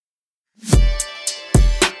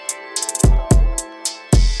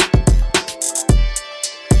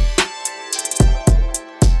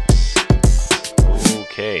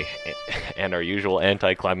and our usual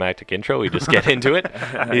anticlimactic intro, we just get into it.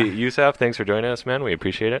 Yusuf, thanks for joining us, man. We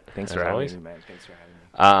appreciate it. Thanks for having me, man. Thanks for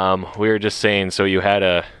having me. We were just saying, so you had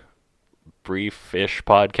a brief-ish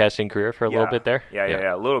podcasting career for a little bit there?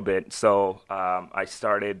 Yeah, a little bit. So I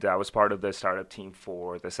was part of the startup team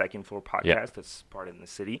for the Second Floor podcast that's part in the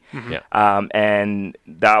city. And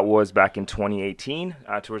that was back in 2018,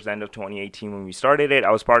 towards the end of 2018 when we started it. I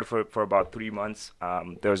was part of it for about 3 months.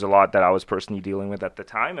 There was a lot that I was personally dealing with at the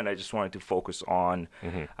time, and I just wanted to focus on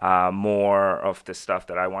more of the stuff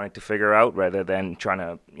that I wanted to figure out rather than trying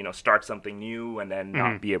to, start something new and then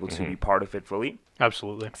not be able to be part of it fully.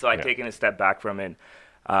 Absolutely. So I'd taken a step back from it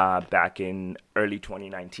back in early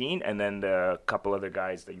 2019, and then the couple other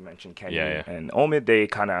guys that you mentioned, Kenny and Omid, they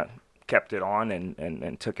kind of kept it on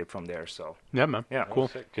and took it from there. So yeah, man. Yeah,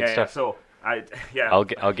 cool. Good stuff. So I'll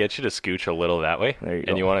get you to scooch a little that way, There you and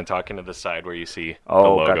go. you want to talk into the side where you see the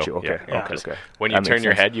Oh, logo. got you. Okay. Yeah. Okay. Okay. When you That turn makes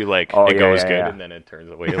your sense. head, you it Oh, yeah, goes yeah, good, yeah. and then it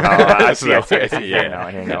turns away. I see. I see.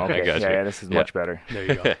 Yeah. Here now. I Okay. got you. Yeah, this is much better. There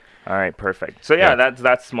you go. All right, perfect. So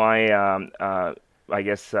that's my I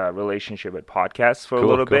guess relationship with podcasts for a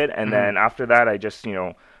little bit, and then after that, I just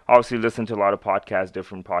obviously listen to a lot of podcasts,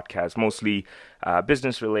 different podcasts, mostly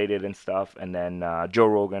business related and stuff, and then Joe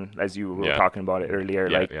Rogan, as you were talking about it earlier,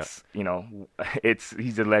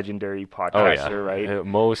 he's a legendary podcaster, right?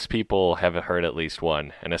 Most people have heard at least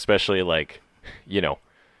one, and especially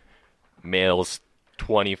males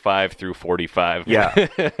 25 through 45.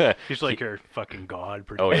 Yeah. He's like your fucking god.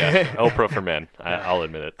 Oh yeah, Oprah for men. I'll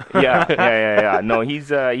admit it. Yeah. No,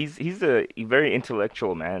 he's a very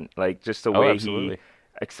intellectual man. Like just the way he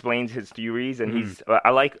explains his theories, and I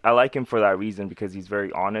like him for that reason because he's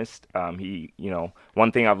very honest.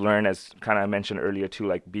 One thing I've learned, as kind of mentioned earlier too,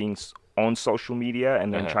 like being on social media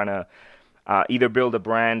and then trying to either build a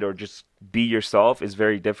brand or just be yourself is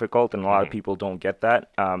very difficult, and a lot of people don't get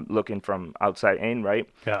that looking from outside in, right?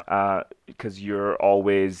 Yeah. Because you're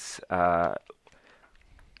always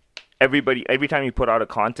every time you put out a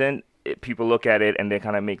content, people look at it and they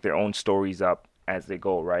kind of make their own stories up as they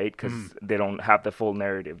go, right? Because they don't have the full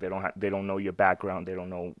narrative. They don't know your background. They don't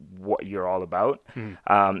know what you're all about.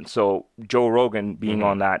 So Joe Rogan being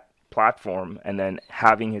on that platform and then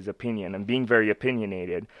having his opinion and being very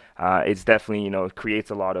opinionated, it's definitely creates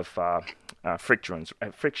a lot of frictions,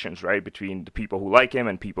 right, between the people who like him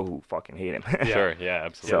and people who fucking hate him. Sure, yeah,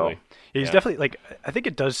 absolutely. He's definitely I think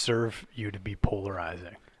it does serve you to be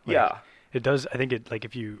polarizing. It does. I think it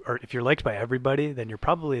if you're liked by everybody, then you're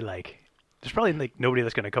probably there's probably nobody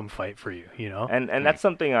that's going to come fight for you, And that's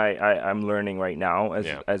something I'm learning right now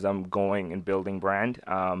as I'm going and building brand,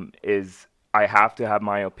 is I have to have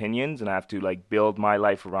my opinions and I have to build my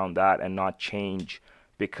life around that and not change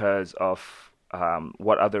because of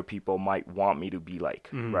what other people might want me to be like,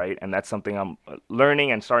 right? And that's something I'm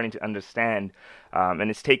learning and starting to understand, and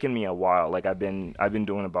it's taken me a while. I've been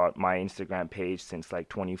doing about my Instagram page since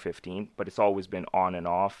 2015, but it's always been on and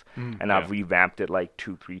off, and I've revamped it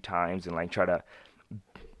 2-3 times and try to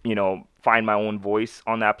find my own voice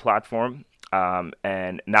on that platform.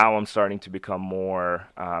 And now I'm starting to become more,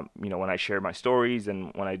 when I share my stories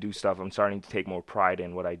and when I do stuff, I'm starting to take more pride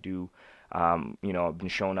in what I do. I've been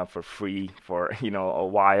showing up for free for, a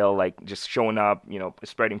while, just showing up,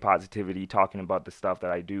 spreading positivity, talking about the stuff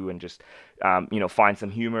that I do and just, find some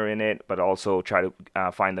humor in it, but also try to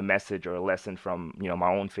find the message or a lesson from,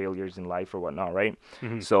 my own failures in life or whatnot, right?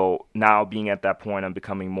 So now being at that point, I'm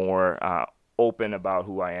becoming more open about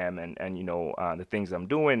who I am and the things I'm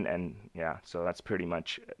doing, and so that's pretty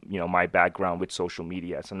much my background with social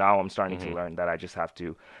media. So now I'm starting to learn that I just have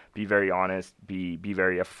to be very honest, be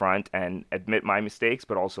very upfront, and admit my mistakes,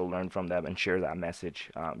 but also learn from them and share that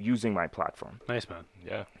message using my platform. Nice, man.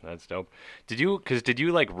 Yeah, that's dope. Did you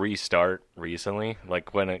restart recently?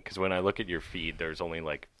 Because when I look at your feed, there's only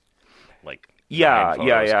Yeah,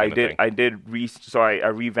 I did. did. So I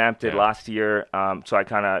revamped it last year. So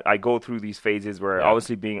I go through these phases where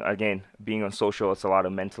obviously being on social, it's a lot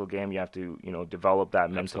of mental game. You have to develop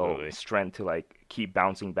that mental strength to keep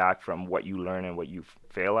bouncing back from what you learn and what you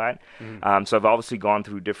fail at. So I've obviously gone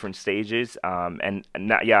through different stages.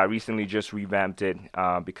 I recently just revamped it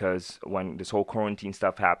because when this whole quarantine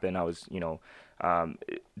stuff happened, I was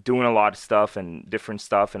doing a lot of stuff and different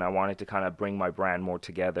stuff, and I wanted to kind of bring my brand more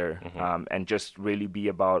together and just really be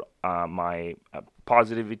about my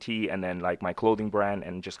positivity and then my clothing brand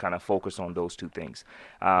and just kind of focus on those two things.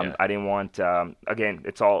 I didn't want again,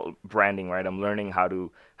 it's all branding, right? I'm learning how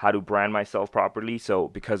to brand myself properly, so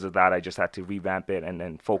because of that I just had to revamp it and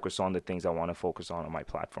then focus on the things I want to focus on my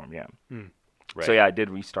platform. Right. So I did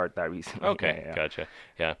restart that recently. Okay, gotcha.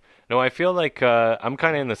 Yeah. No, I feel like I'm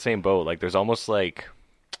kind of in the same boat. There's almost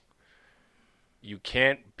you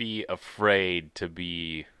can't be afraid to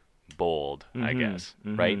be bold, I guess,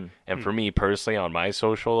 right? And for me personally, on my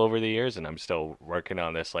social over the years, and I'm still working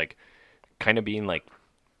on this, like, kind of being like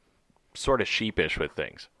sort of sheepish with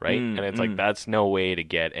things, right? And it's like, that's no way to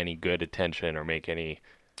get any good attention or make any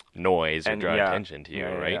noise or draw attention to you,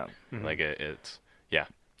 right? Like it's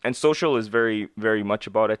And social is very, very much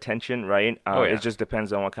about attention, right? It just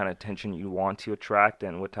depends on what kind of attention you want to attract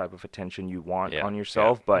and what type of attention you want on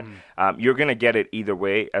yourself. But you're gonna get it either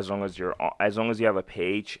way, as long as you have a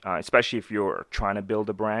page, especially if you're trying to build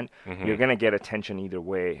a brand. You're gonna get attention either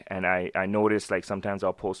way. And I notice, like, sometimes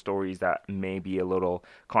I'll post stories that may be a little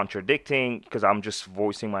contradicting because I'm just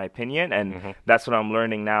voicing my opinion, and that's what I'm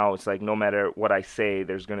learning now. It's like, no matter what I say,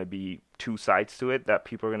 there's gonna be two sides to it that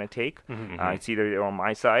people are going to take. It's either they're on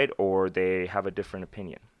my side or they have a different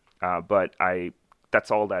opinion. But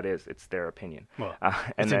that's all that is. It's their opinion. Well,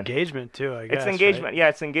 it's engagement too, I guess. It's engagement. Right? Yeah,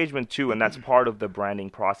 it's engagement too. And that's part of the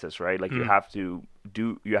branding process, right? Like you have to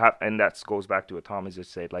and that goes back to what Thomas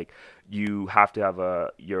just said. Like, you have to have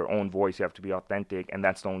your own voice. You have to be authentic. And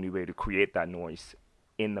that's the only way to create that noise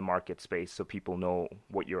in the market space so people know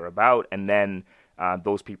what you're about. And then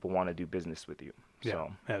those people want to do business with you. Yeah,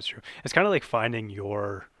 so that's true. It's kind of like finding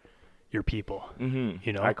your people.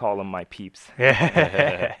 You know, I call them my peeps.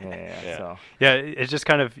 So it's just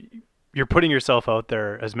kind of, you're putting yourself out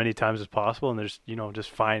there as many times as possible, and there's,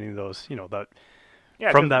 just finding those, that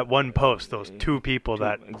from that one post, those two people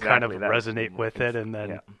that kind of resonate with it, and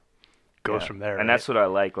then goes from there. And that's what I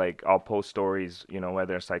like. Like, I'll post stories,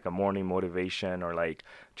 whether it's like a morning motivation or like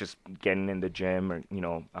just getting in the gym or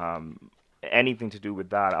anything to do with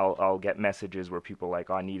that. I'll get messages where people are like,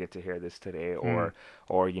 I needed to hear this today, or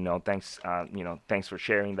thanks thanks for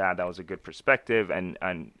sharing that was a good perspective,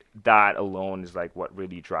 and that alone is like what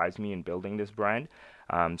really drives me in building this brand.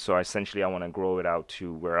 So essentially I want to grow it out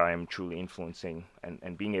to where I am truly influencing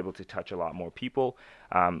and being able to touch a lot more people.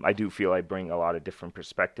 I do feel I bring a lot of different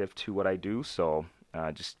perspective to what I do, so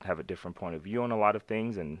just have a different point of view on a lot of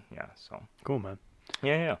things. And so cool, man.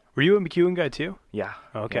 Yeah. Were you a MacEwan guy too? Yeah.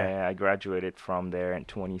 Okay. Yeah, I graduated from there in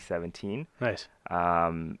 2017. Nice.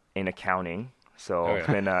 In accounting. So it's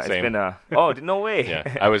been no way.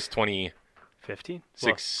 Yeah, I was 15?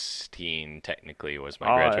 16 technically was my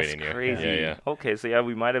graduating year. Crazy. Yeah. Okay, so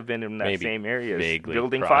we might have been in that same area. Vaguely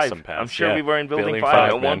Building 5. I'm sure we were in Building 5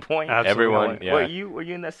 at one point. Absolutely. Everyone. Yeah. Were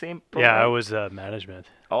you in that same program? Yeah, I was management.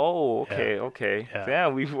 Oh, okay. Yeah,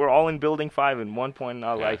 we were all in Building 5 at one point in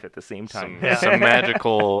our life at the same time. Some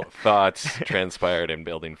magical thoughts transpired in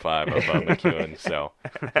Building 5 of MacEwan. So,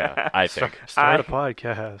 I think. Start a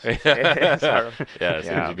podcast. It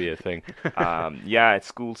seems to be a thing. At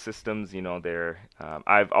school systems, they're,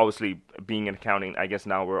 I've obviously, being in accounting, I guess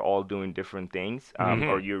now we're all doing different things,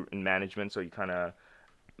 or you're in management, so you kind of.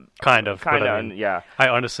 I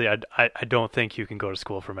honestly, I don't think you can go to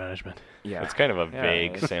school for management. Yeah, it's kind of a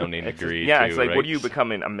vague sounding degree. It's like, right? what are you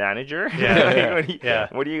becoming, a manager?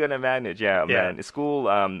 What are you gonna manage? Man, school.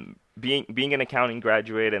 Being an accounting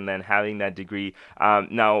graduate and then having that degree.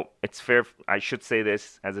 Now it's fair. I should say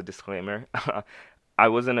this as a disclaimer. I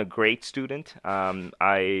wasn't a great student.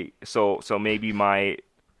 So maybe my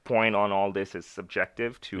point on all this is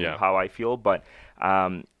subjective to how I feel, but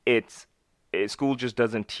school just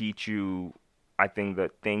doesn't teach you, I think,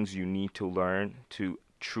 the things you need to learn to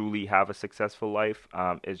truly have a successful life.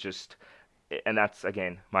 It's just, and that's,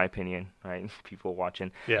 again, my opinion, right? People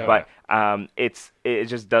watching. Yeah. But it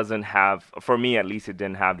just doesn't have, for me at least, it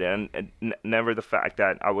didn't have that. And never the fact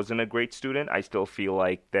that I wasn't a great student, I still feel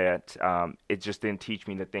like that it just didn't teach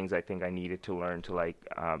me the things I think I needed to learn to, like,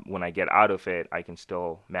 when I get out of it, I can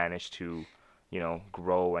still manage to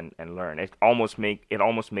grow and learn. It almost made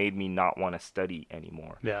me not want to study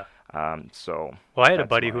anymore. Yeah. So. Well, I had a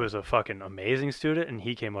buddy who was a fucking amazing student, and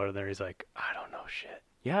he came out of there. He's like, I don't know shit.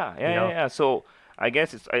 Yeah. So I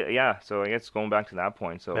guess it's So I guess going back to that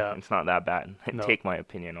point. So it's not that bad. Take my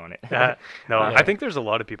opinion on it. I think there's a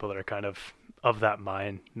lot of people that are kind of that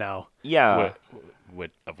mind now. Yeah.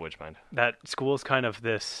 Of which mind? That school's kind of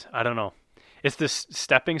this. I don't know. It's this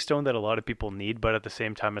stepping stone that a lot of people need, but at the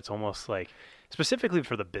same time, it's almost like, specifically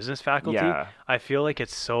for the business faculty, I feel like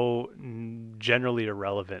it's so generally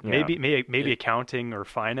irrelevant. Yeah. Maybe accounting or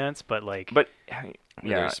finance, but like. But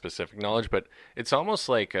there's specific knowledge, but it's almost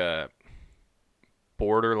like a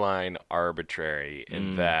borderline arbitrary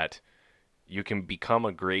in that you can become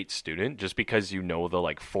a great student just because you know the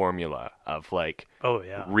like formula of like,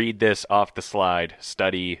 read this off the slide,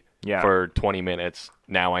 study. For 20 minutes,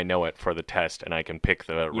 now I know it for the test, and I can pick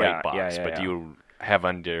the right box. But do you have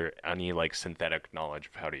under any like synthetic knowledge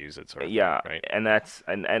of how to use it, sort of. Yeah, right. And that's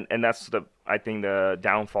I think the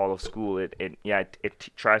downfall of school.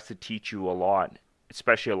 It tries to teach you a lot,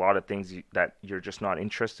 especially a lot of things that you're just not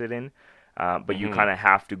interested in. But you kind of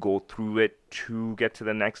have to go through it to get to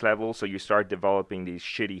the next level. So you start developing these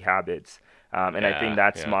shitty habits, and I think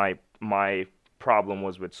that's my problem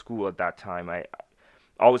was with school at that time.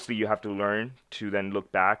 Obviously you have to learn to then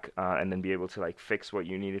look back and then be able to like fix what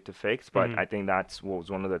you needed to fix. But I think that's what was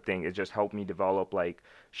one of the things. It just helped me develop like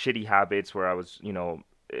shitty habits where I was,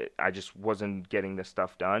 I just wasn't getting the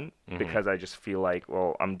stuff done because I just feel like,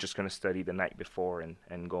 well, I'm just going to study the night before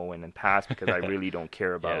and go in and pass because I really don't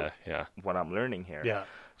care about what I'm learning here. Yeah.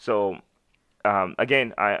 So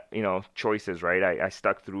again, choices, right? I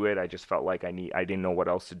stuck through it. I just felt like I didn't know what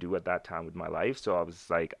else to do at that time with my life. So I was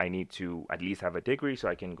like, I need to at least have a degree so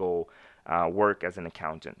I can go work as an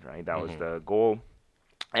accountant, right? That was the goal.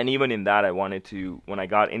 And even in that, I wanted to, when I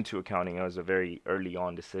got into accounting, it was a very early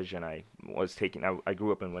on decision. I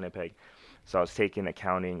grew up in Winnipeg. So I was taking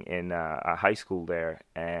accounting in a high school there,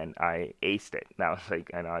 and I aced it. That was like,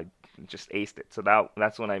 and I just aced it. So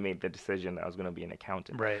that's when I made the decision that I was going to be an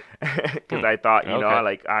accountant. Right. Because I thought,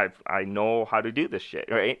 like I know how to do this shit,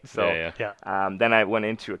 right? So then I went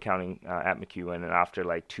into accounting at MacEwan, and after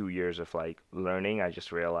like 2 years of like learning, I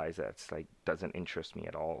just realized that it's like doesn't interest me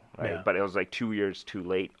at all, right? Yeah. But it was like 2 years too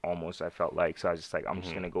late almost, I felt like. So I was just like, I'm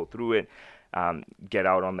just going to go through it. Get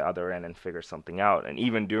out on the other end and figure something out. And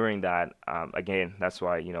even during that, again, that's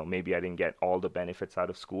why, maybe I didn't get all the benefits out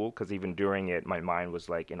of school, because even during it, my mind was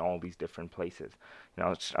like in all these different places.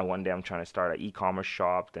 One day I'm trying to start an e-commerce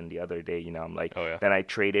shop, then the other day, I'm like, then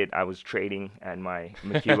I was trading in my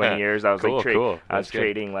MacEwan years. I was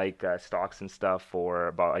trading like stocks and stuff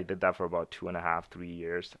I did that for about 2.5, 3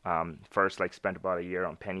 years. First, like spent about a year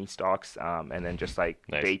on penny stocks, and then just like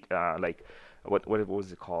what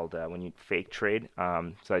was it called when you fake trade?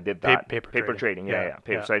 So I did that. Paper trading. Yeah.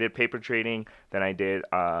 So I did paper trading. Then I did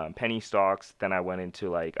penny stocks. Then I went into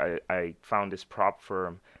like I found this prop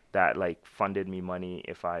firm that like funded me money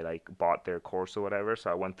if I like bought their course or whatever.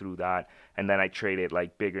 So I went through that, and then I traded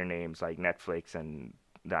like bigger names like Netflix, and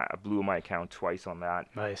that I blew my account twice on that.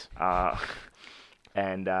 Nice.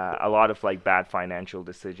 And a lot of like bad financial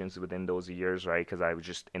decisions within those years, right? Because I was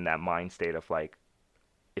just in that mind state of like,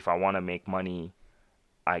 if I want to make money,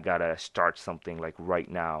 I gotta start something like right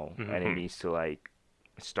now, and it needs to like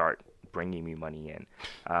start bringing me money in.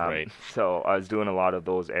 Right. So I was doing a lot of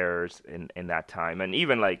those errors in that time, and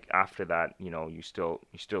even like after that, you still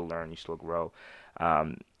learn, you still grow.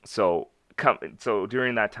 So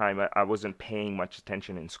during that time, I wasn't paying much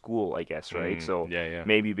attention in school, I guess, right? So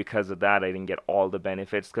maybe because of that, I didn't get all the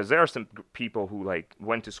benefits. Because there are some people who like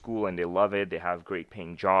went to school and they love it, they have great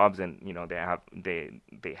paying jobs, and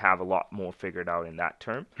they have a lot more figured out in that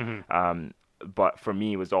term. But for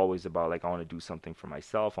me, it was always about like I want to do something for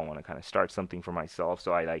myself. I want to kind of start something for myself.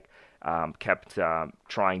 So I like kept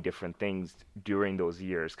trying different things during those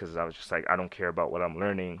years, because I was just like, I don't care about what I'm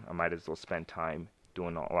learning. I might as well spend time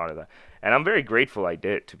doing a lot of that. And I'm very grateful I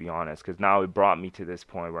did, to be honest, because now it brought me to this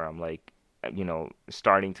point where I'm like,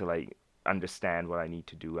 starting to like understand what I need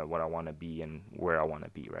to do and what I want to be and where I want to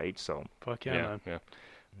be, right? So fuck yeah, man. Yeah.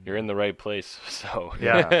 You're in the right place. So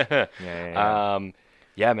yeah.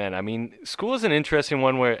 Man, I mean, school is an interesting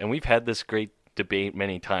one and we've had this great debate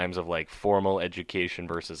many times of like formal education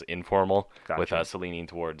versus informal. Gotcha. With us leaning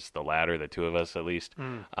towards the latter, the two of us at least.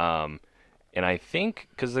 And I think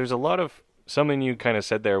because there's a lot of something you kind of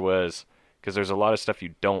said there was because there's a lot of stuff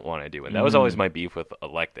you don't want to do. And that was always my beef with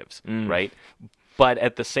electives, right? But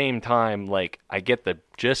at the same time, like, I get the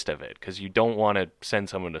gist of it, because you don't want to send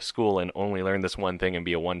someone to school and only learn this one thing and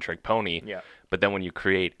be a one-trick pony. Yeah. But then when you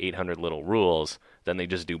create 800 little rules, then they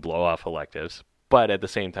just do blow-off electives. But at the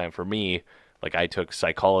same time, for me, like, I took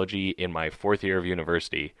psychology in my 4th year of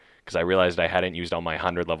university, because I realized I hadn't used all my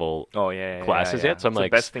 100-level classes yet. So I'm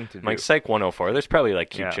like, best thing to do. Like Psych 104, there's probably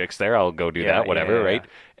like cute chicks there. I'll go do that, whatever, right?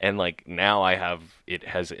 And like now it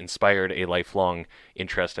has inspired a lifelong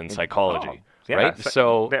interest in psychology, right?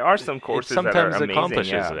 So there are some courses sometimes that are amazing.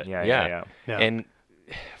 Accomplishes it. Yeah. And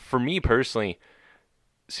for me personally,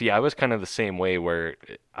 I was kind of the same way where,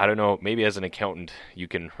 I don't know, maybe as an accountant you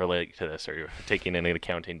can relate to this, or you're taking an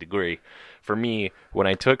accounting degree. For me, when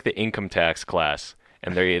I took the income tax class,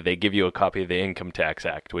 and they give you a copy of the Income Tax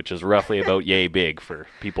Act, which is roughly about yay big for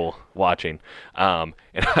people watching. And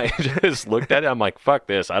I just looked at it. I'm like, fuck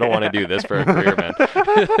this. I don't want to do this for a career, man.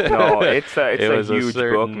 No, it's a huge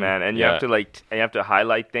book, man. And you have to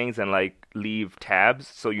highlight things and like leave tabs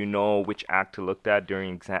so you know which act to look at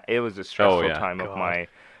during exam. It was a stressful time of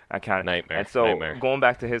I can't. Nightmare. And so Nightmare. going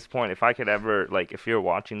back to his point, if I could ever, like, if you're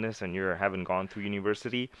watching this and you haven't gone through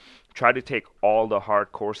university, try to take all the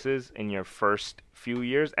hard courses in your first few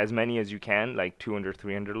years, as many as you can, like 200,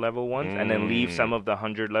 300 level ones, and then leave some of the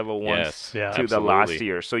 100 level ones to the last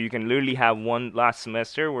year. So you can literally have one last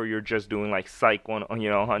semester where you're just doing like Psych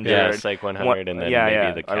 100. Yeah, Psych 100, and then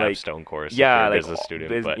maybe the capstone course. Yeah, like business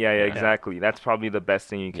student. Exactly. That's probably the best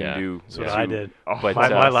thing you can do. That's what I did. But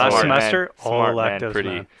my last semester, all electives,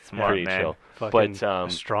 pretty chill. But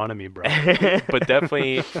astronomy, bro. But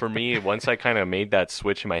definitely for me, once I kind of made that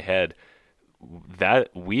switch in my head,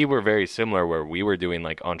 that we were very similar, where we were doing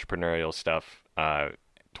like entrepreneurial stuff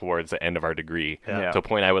towards the end of our degree, to a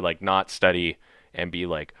point I would like not study and be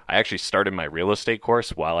like, I actually started my real estate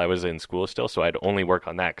course while I was in school still, so I'd only work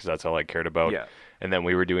on that because that's all I cared about. And then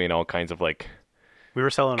we were doing all kinds of like, we were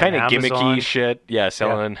selling kind of gimmicky shit. We were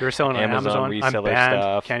selling on Amazon reseller I'm banned.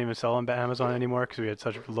 stuff. Can't even sell on Amazon anymore because we had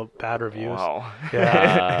such bad reviews. Wow.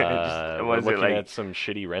 Yeah. Was looking at some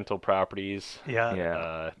shitty rental properties.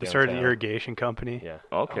 Yeah. We started an irrigation company. Yeah.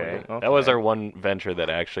 Okay. That was our one venture that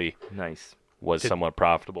actually was somewhat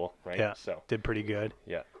profitable, right? Yeah. So did pretty good.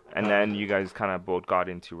 Yeah. And then you guys kind of both got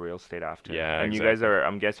into real estate after. Yeah, and you guys are,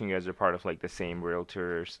 I'm guessing you guys are part of like the same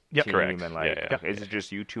realtors team. Correct. And like, is it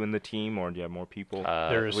just you two in the team, or do you have more people?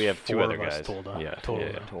 We have two other guys.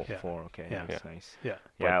 Total. Four. Okay, that's nice. Yeah.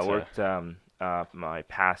 I worked my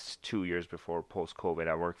past 2 years before post-COVID.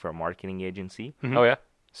 I worked for a marketing agency. Mm-hmm. Oh yeah.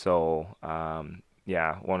 So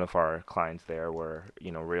one of our clients there were,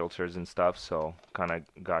 realtors and stuff. So kind of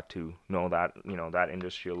got to know that, that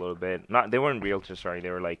industry a little bit. They weren't realtors, sorry. They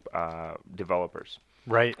were like developers.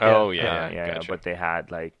 Right. Oh, yeah. Gotcha. But they had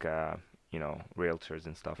like, realtors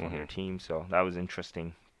and stuff on their team. So that was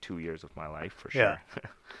interesting 2 years of my life for sure.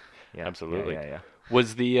 Yeah. Absolutely. Yeah.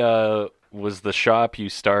 Was the shop you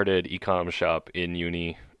started, e-com shop, in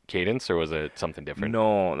uni Cadence, or was it something different?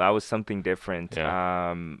 No, that was something different.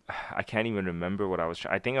 Yeah. I can't even remember what I was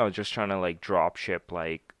I think I was just trying to like drop ship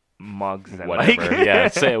like mugs and whatever.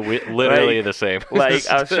 Literally the same. Like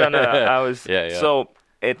I was trying to yeah. So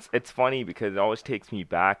it's funny because it always takes me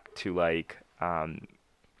back to like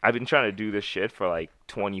I've been trying to do this shit for like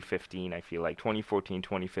 2015. I feel like 2014,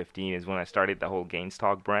 2015 is when I started the whole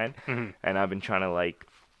GainsTalk brand, and I've been trying to like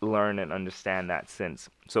learn and understand that since.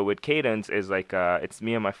 So with Cadence is like it's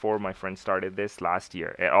me and my friends started this last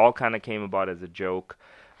year. It all kind of came about as a joke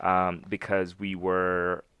because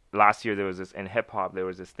last year there was this in hip hop, there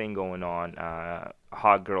was this thing going on,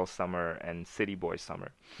 Hot Girl Summer and City Boy Summer.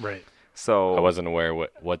 Right. So I wasn't aware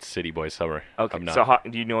what's City Boy Summer. Okay. So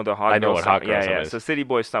do you know the Hot Girl Summer? I know what Hot Girl Summer is. So City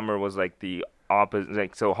Boy Summer was like the opposite.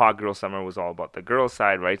 Like, so Hot Girl Summer was all about the girl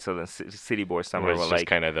side, right? So the City Boy Summer was like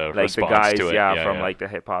kind of the like response the guys, to it. From like the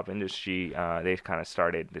hip hop industry. They kind of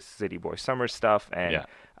started this City Boy Summer stuff, and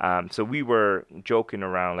so we were joking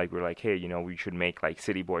around, like we're like, hey, we should make like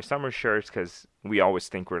City Boy Summer shirts because we always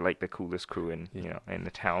think we're like the coolest crew in in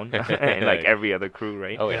the town, and like every other crew,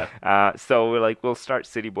 right? Oh yeah. So we're like, we'll start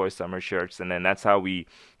City Boy Summer shirts, and then that's how we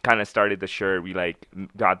kind of started the shirt. We like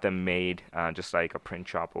got them made, just like a print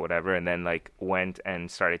shop or whatever, and then like went and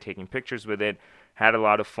started taking pictures with it. Had a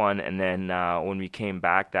lot of fun, and then when we came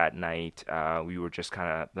back that night, we were just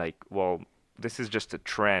kind of like, well, this is just a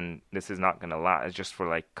trend. This is not gonna last. It's just for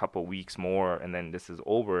like a couple weeks more, and then this is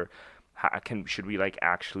over. Should we like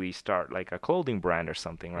actually start like a clothing brand or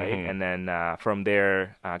something, right? And then from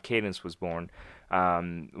there, Cadence was born.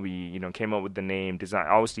 We came up with the name design.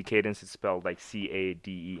 Obviously, Cadence is spelled like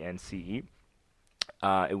CADENCE,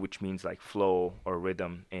 which means like flow or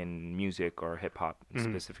rhythm in music or hip hop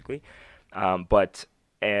specifically. But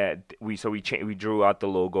we drew out the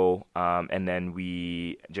logo, and then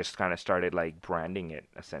we just kind of started like branding it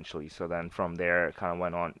essentially. So then from there, it kind of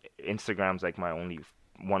went on. Instagram's like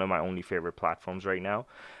one of my only favorite platforms right now,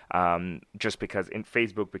 just because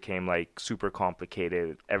Facebook became like super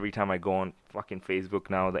complicated. Every time I go on fucking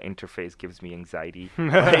Facebook now, the interface gives me anxiety.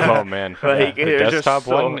 Oh man, like the desktop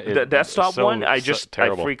one, the desktop one, I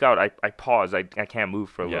freak out. I pause. I can't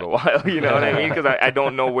move for a little while. You know what I mean? Because I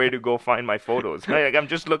don't know where to go find my photos. Like, I'm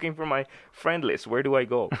just looking for my friend list. Where do I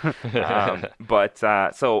go? But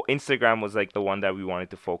so Instagram was like the one that we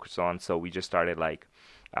wanted to focus on. So we just started like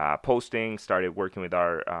posting, started working with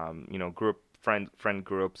our group friend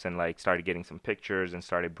groups, and like started getting some pictures and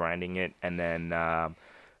started branding it. And then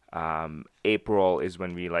April is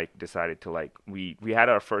when we like decided to like we had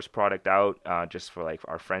our first product out just for like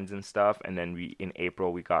our friends and stuff. And then in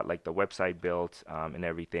April we got like the website built and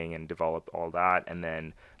everything, and developed all that, and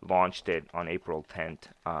then launched it on April 10th.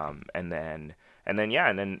 And then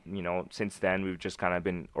since then we've just kind of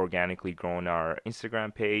been organically growing our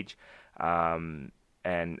Instagram page.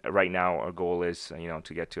 and right now our goal is,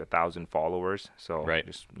 to get to 1,000 followers. So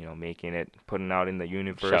just, making it, putting out in the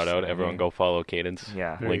universe. Shout out, everyone go follow Cadence.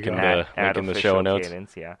 Yeah. Link in the show notes.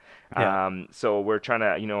 Cadence, yeah. So we're trying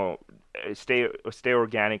to, stay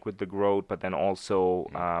organic with the growth, but then also,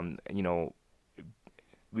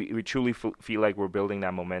 we truly feel like we're building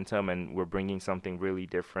that momentum, and we're bringing something really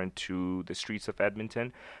different to the streets of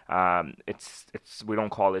Edmonton. It's we don't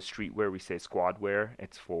call it streetwear, we say squad wear.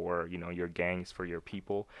 It's for your gangs, for your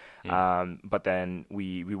people. But then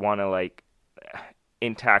we want to like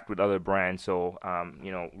intact with other brands. So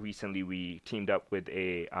recently we teamed up with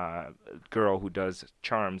a girl who does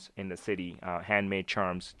charms in the city, handmade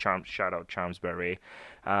charms. Shout out Charms Beret.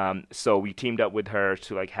 So we teamed up with her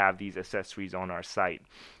to like have these accessories on our site.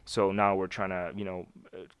 So now we're trying to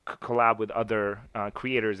collab with other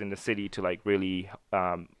creators in the city to like really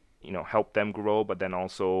help them grow, but then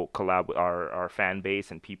also collab with our fan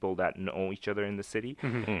base and people that know each other in the city.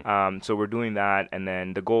 So we're doing that, and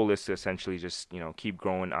then the goal is to essentially just keep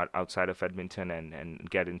growing outside of Edmonton and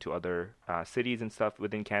get into other cities and stuff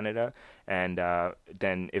within Canada, and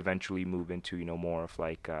then eventually move into more of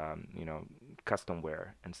like custom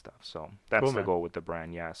wear and stuff. So that's cool, the goal with the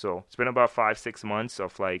brand. Yeah. So it's been about 5-6 months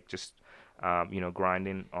of like just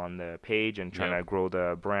grinding on the page and trying to grow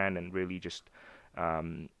the brand and really just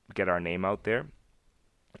get our name out there,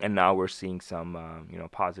 and now we're seeing some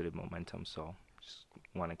positive momentum, so just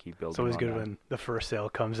want to keep building. It's always good when the first sale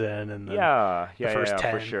comes in, and then the first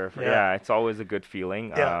 10. For sure. Yeah, it's always a good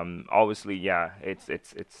feeling. Obviously,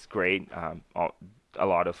 it's great. A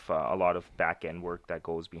lot of back end work that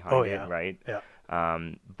goes behind it, right?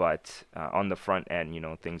 But on the front end,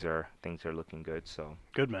 things are looking good. So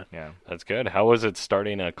good, man. Yeah, that's good. How was it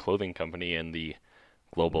starting a clothing company in the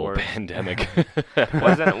global pandemic?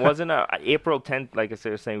 wasn't April 10th, like I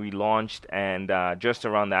was saying, we launched, and just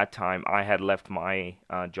around that time I had left my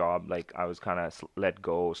job. Like I was kind of let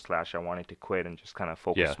go / I wanted to quit and just kind of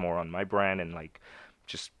focus more on my brand and like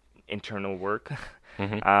just internal work.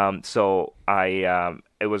 So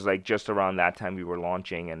it was like just around that time we were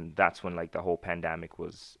launching, and that's when like the whole pandemic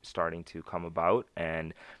was starting to come about,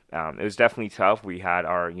 and it was definitely tough. We had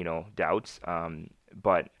our doubts,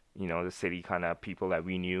 but the city kind of people that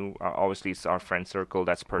we knew, obviously it's our friend circle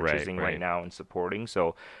that's purchasing right now and supporting.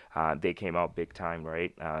 So they came out big time,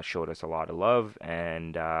 right? Showed us a lot of love.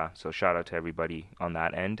 And so shout out to everybody on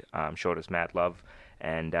that end. Showed us mad love,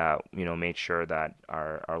 and made sure that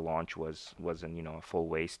our launch wasn't a full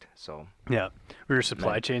waste. So were your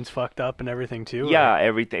supply chains fucked up and everything too? Yeah,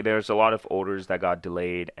 everything. There's a lot of orders that got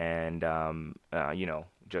delayed, and but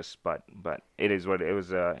it is what it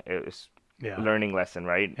was. It was learning lesson,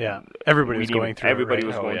 right? Yeah, everybody was going through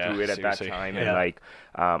it at that time, and like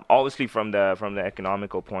obviously from the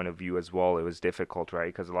economical point of view as well, it was difficult, right?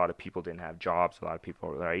 Because a lot of people didn't have jobs, a lot of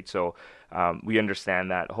people, right? So we understand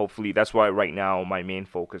that. Hopefully, that's why right now my main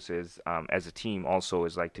focus is as a team also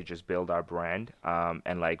is like to just build our brand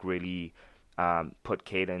and like really put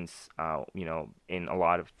Cadence in a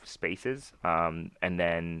lot of spaces, and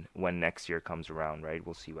then when next year comes around, right,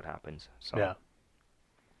 we'll see what happens. So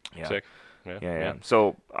Sick. Yeah.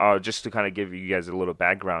 So just to kind of give you guys a little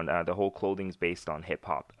background, the whole clothing's based on hip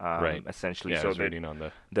hop, essentially. Yeah, so I was reading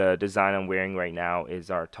on the design I'm wearing right now is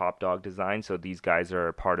our Top Dog design. So these guys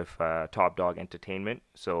are part of Top Dog Entertainment.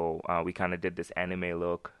 So we kind of did this anime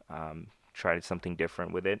look, tried something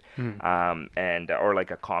different with it, and or like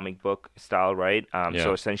a comic book style, right?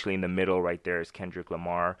 So essentially in the middle right there is Kendrick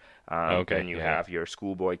Lamar. And you have your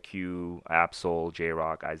Schoolboy Q, Absol,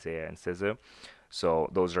 J-Rock, Isaiah, and SZA. So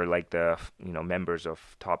those are like the members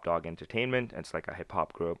of Top Dog Entertainment. It's like a hip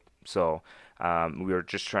hop group. So we were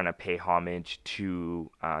just trying to pay homage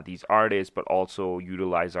to these artists, but also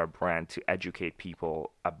utilize our brand to educate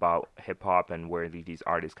people about hip hop and where these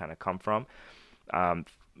artists kind of come from.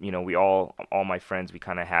 We all my friends, we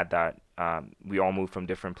kind of had that. We all moved from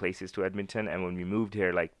different places to Edmonton, and when we moved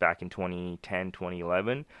here, like back in 2010,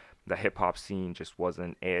 2011. The hip hop scene just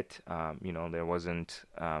wasn't it. There wasn't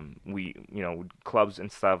clubs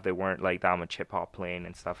and stuff. There weren't like that much hip hop playing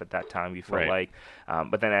and stuff at that time. We felt like,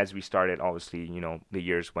 but then as we started, obviously, the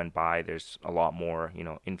years went by. There's a lot more,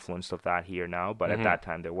 influence of that here now. But at that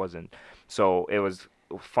time, there wasn't. So it was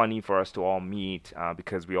funny for us to all meet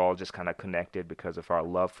because we all just kind of connected because of our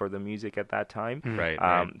love for the music at that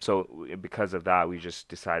time. So because of that, we just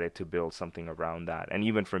decided to build something around that. And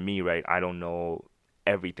even for me, right, I don't know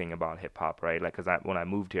everything about hip hop, right? Like, cause when I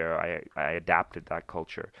moved here, I adapted that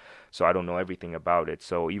culture, so I don't know everything about it.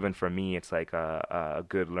 So even for me, it's like a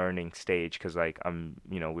good learning stage, cause like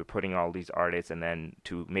we're putting all these artists, and then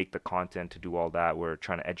to make the content, to do all that, we're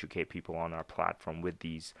trying to educate people on our platform with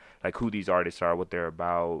these, like who these artists are, what they're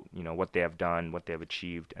about, what they have done, what they have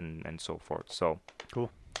achieved, and so forth. So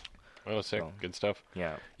cool. Oh, sick. So, good stuff.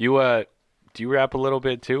 Yeah. You do you rap a little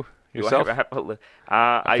bit too yourself? Do I rap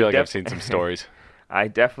I feel like I've seen some stories. I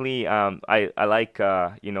definitely I like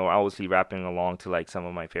obviously rapping along to like some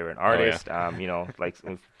of my favorite artists. Oh, yeah. Like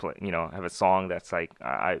have a song that's like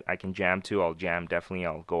I can jam to. I'll jam, definitely.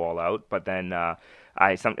 I'll go all out. But then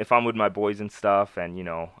if I'm with my boys and stuff, and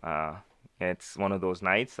it's one of those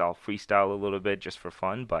nights, I'll freestyle a little bit just for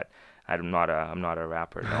fun. But I'm not a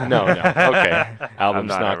rapper. No. No. Okay. Album's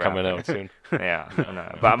not coming out soon. Yeah.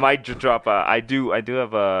 No. But I might drop. I do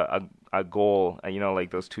have a goal,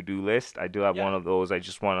 like those to-do lists. I do have one of those. I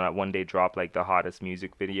just want to one day drop like the hottest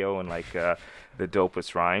music video and like the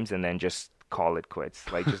dopest rhymes, and then just call it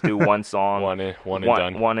quits. Like just do one song,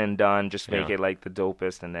 one and done. Just make it like the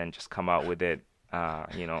dopest, and then just come out with it.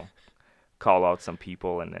 Call out some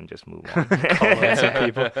people, and then just move on. Call out some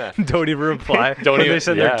people. Don't even reply. They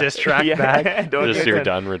send their diss track back. Just you're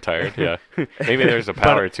done, retired. Yeah. Maybe there's a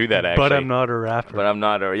power to that, actually. But I'm not a rapper. But I'm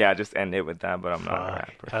not a just end it with that. But I'm not a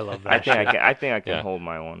rapper. I love that. I think I can hold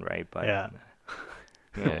my own, right? But yeah.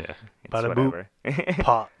 It's whatever.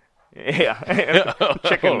 Pop. Yeah.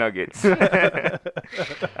 Chicken nuggets. But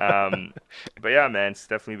yeah, man, it's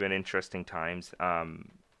definitely been interesting times.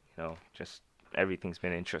 Just. Everything's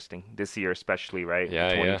been interesting this year, especially, right?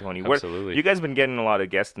 Yeah, 2020. Yeah, absolutely. You guys been getting a lot of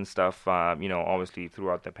guests and stuff, obviously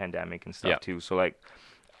throughout the pandemic and stuff too. So like,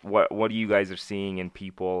 what do you guys are seeing in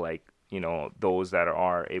people, like, those that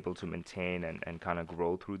are able to maintain and kind of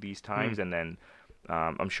grow through these times? And then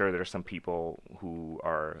I'm sure there's some people who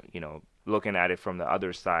are, looking at it from the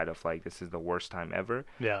other side of like, this is the worst time ever.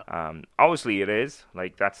 Yeah. Obviously it is,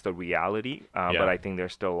 like, that's the reality. But I think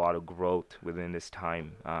there's still a lot of growth within this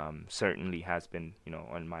time. Certainly has been,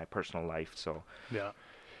 in my personal life. So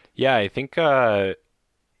yeah, I think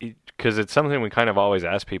because it's something we kind of always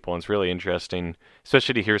ask people, and it's really interesting,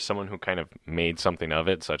 especially to hear someone who kind of made something of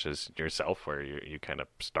it, such as yourself, where you kind of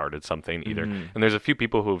started something either. And there's a few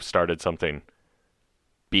people who've started something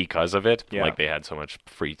because of it, like they had so much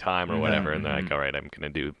free time or whatever, and they're like, all right, I'm going to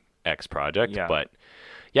do X project. But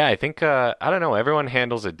yeah, I think, I don't know, everyone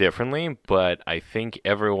handles it differently, but I think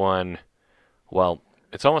everyone, well,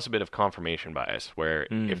 it's almost a bit of confirmation bias, where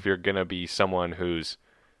if you're going to be someone who's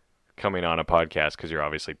coming on a podcast because you're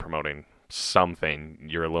obviously promoting something,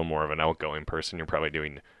 you're a little more of an outgoing person, you're probably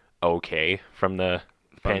doing okay from the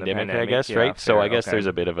pandemic, I guess, right? Fair, so I guess there's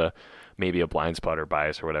a bit of maybe a blind spot or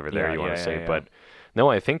bias or whatever there you want to say, but no,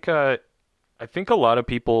 I think a lot of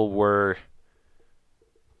people were.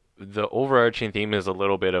 The overarching theme is a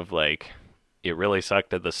little bit of like, it really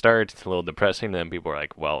sucked at the start. It's a little depressing. And then people are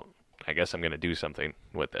like, well, I guess I'm going to do something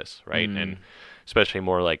with this, right? And especially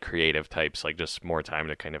more like creative types, like just more time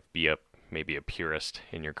to kind of be maybe a purist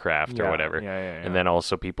in your craft or whatever. And then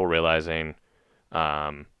also people realizing,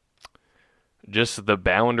 just the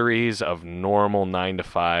boundaries of normal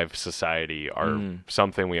 9-to-5 society are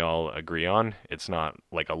something we all agree on. It's not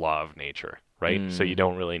like a law of nature, right? So you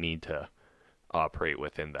don't really need to operate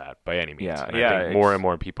within that by any means. I think more and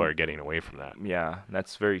more people are getting away from that. Yeah,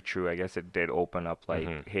 that's very true. I guess it did open up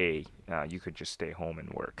like, hey, you could just stay home and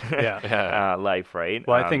work. Life, right?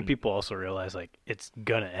 Well, I think people also realize like it's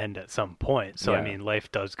gonna end at some point. So I mean,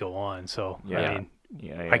 life does go on. So I mean,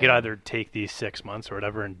 I could either take these 6 months or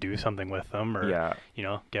whatever and do something with them, or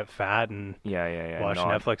get fat and watch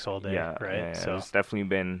Netflix all day, right? So it's definitely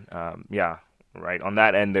been right on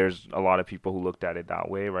that end. There's a lot of people who looked at it that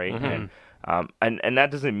way, right? And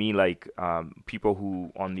that doesn't mean like people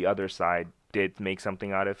who on the other side did make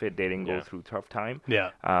something out of it, they didn't go through tough time.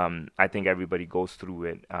 I think everybody goes through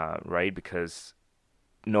it, right? Because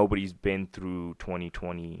nobody's been through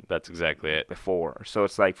 2020. That's exactly it. Before. So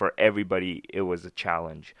it's like for everybody, it was a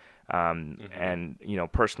challenge. And,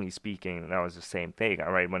 personally speaking, that was the same thing,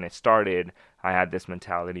 right? When it started, I had this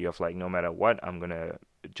mentality of like, no matter what, I'm going to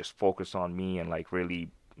just focus on me and like really,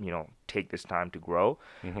 take this time to grow.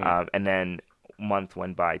 And then month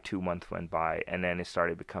went by, 2 months went by, and then it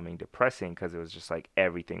started becoming depressing because it was just like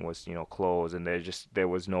everything was, closed, and there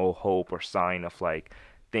was no hope or sign of like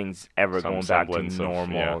things ever going back to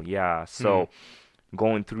normal. So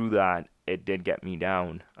going through that, it did get me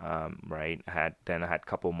down, right? I had a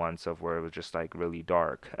couple months of where it was just like really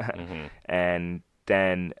dark. And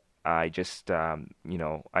then I just I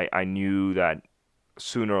knew that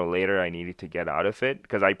sooner or later I needed to get out of it,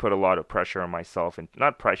 because I put a lot of pressure on myself, and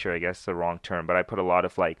not pressure, I guess is the wrong term, but I put a lot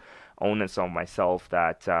of like onus on myself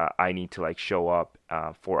that I need to like show up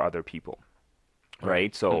for other people.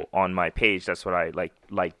 Right. So on my page, that's what I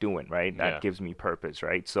like doing. Right. That gives me purpose.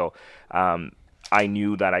 Right. So I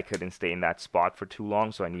knew that I couldn't stay in that spot for too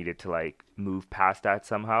long. So I needed to like move past that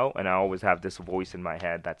somehow. And I always have this voice in my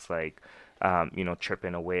head that's like,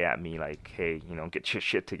 tripping away at me like, hey, get your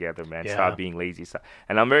shit together, man. Stop being lazy.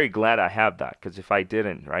 And I'm very glad I have that, because if I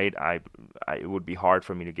didn't, right, it would be hard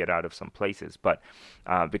for me to get out of some places. But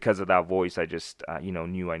because of that voice, I just,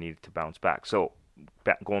 knew I needed to bounce back. So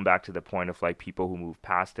going back to the point of like people who move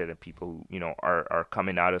past it and people who are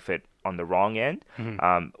coming out of it on the wrong end,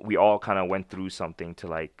 we all kind of went through something to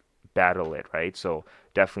like battle it, right? So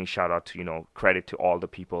definitely shout out to credit to all the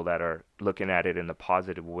people that are looking at it in a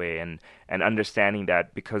positive way, and understanding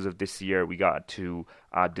that because of this year we got to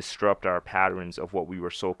disrupt our patterns of what we were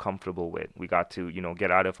so comfortable with. We got to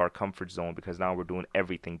get out of our comfort zone, because now we're doing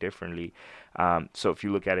everything differently. So if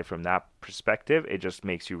you look at it from that perspective, it just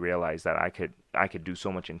makes you realize that I could do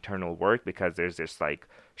so much internal work, because there's this like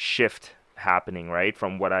shift happening, right,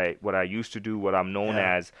 from what I used to do, what I'm known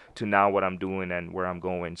as, to now what I'm doing and where I'm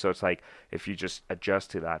going. So it's like, if you just adjust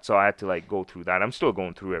to that. So I had to like go through that. I'm still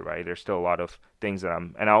going through it, right? There's still a lot of things that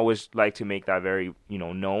and I always like to make that very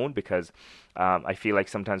known, because I feel like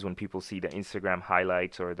sometimes when people see the Instagram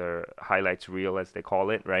highlights, or the highlights reel as they call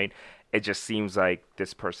it, right, it just seems like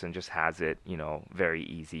this person just has it very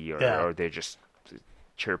easy, or they're just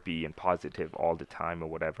chirpy and positive all the time or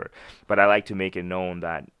whatever. But I like to make it known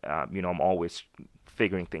that I'm always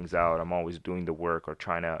figuring things out. I'm always doing the work or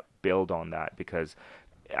trying to build on that, because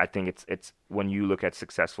I think it's when you look at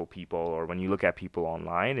successful people, or when you look at people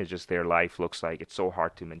online, it's just their life looks like it's so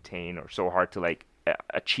hard to maintain, or so hard to like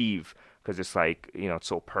achieve, because it's like it's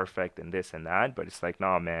so perfect and this and that. But it's like,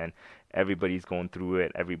 nah, man, everybody's going through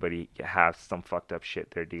it. Everybody has some fucked up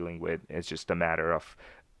shit they're dealing with. It's just a matter of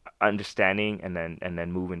understanding and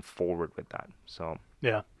then moving forward with that. So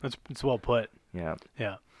it's well put. Yeah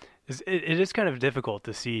it is kind of difficult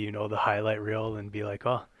to see the highlight reel and be like,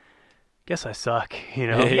 oh, guess I suck,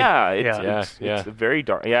 It's very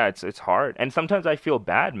dark. It's hard, and sometimes I feel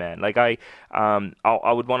bad, man. Like I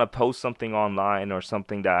would want to post something online, or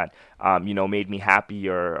something that made me happy,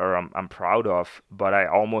 or I'm proud of, but I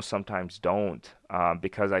almost sometimes don't,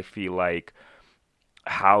 because I feel like,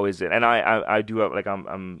 how is it? And I do have, like, I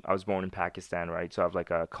was born in Pakistan, right? So I have like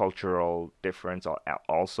a cultural difference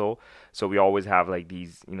also. So we always have like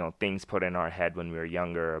these things put in our head when we were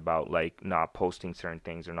younger about like not posting certain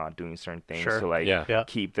things or not doing certain things to like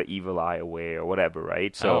keep the evil eye away or whatever,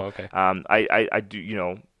 right? So I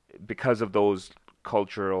do because of those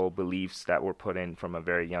cultural beliefs that were put in from a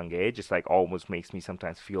very young age, it's like almost makes me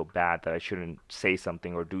sometimes feel bad that I shouldn't say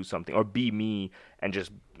something or do something or be me and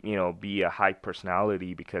just be a high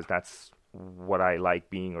personality, because that's what I like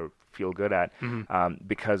being or feel good at,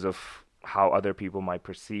 because of how other people might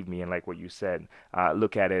perceive me. And like what you said,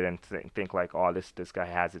 look at it and think like, oh, this guy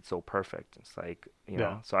has it so perfect. It's like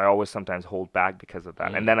so I always sometimes hold back because of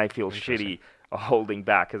that, and then I feel shitty holding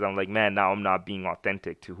back, because I'm like, man, now I'm not being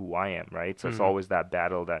authentic to who I am, right? So it's always that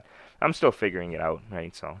battle that I'm still figuring it out,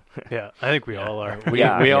 right? So I think we all are. We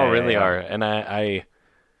all really are. And I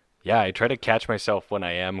try to catch myself when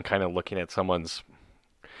I am kind of looking at someone's,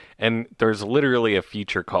 and there's literally a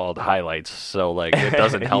feature called highlights, so like it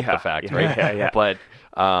doesn't help the fact, right? But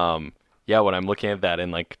when I'm looking at that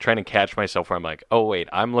and like trying to catch myself where I'm like, oh wait,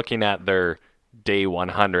 I'm looking at their day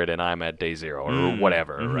 100 and I'm at day 0 or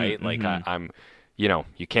whatever, right? Like I'm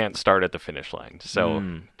you can't start at the finish line.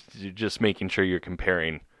 So you're just making sure you're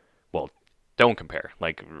comparing. Well, don't compare.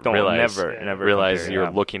 Like never realize compare,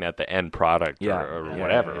 you're looking at the end product or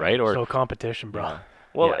whatever, right? Or so competition, bro.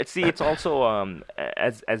 Well, it's also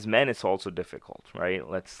as men, it's also difficult, right?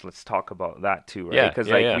 Let's talk about that too, right? Because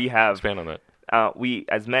we have expand on that. We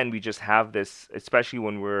as men, we just have this, especially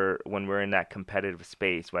when we're in that competitive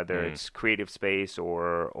space, whether it's creative space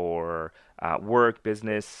or work,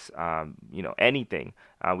 business, anything.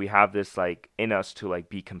 We have this like in us to like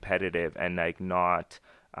be competitive and like not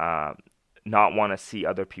want to see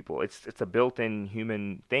other people. It's a built-in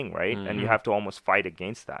human thing, right? And you have to almost fight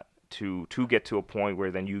against that to get to a point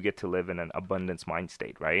where then you get to live in an abundance mind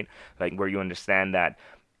state, right? Like where you understand that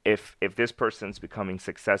if this person's becoming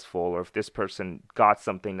successful, or if this person got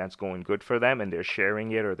something that's going good for them and they're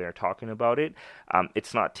sharing it or they're talking about it,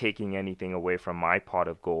 it's not taking anything away from my pot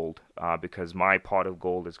of gold, because my pot of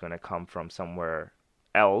gold is going to come from somewhere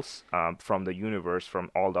else, from the universe, from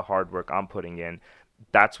all the hard work I'm putting in.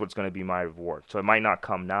 that's what's going to be my reward. So it might not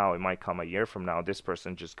come now, it might come a year from now. This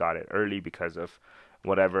person just got it early because of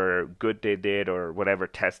whatever good they did or whatever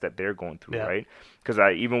test that they're going through, right? Because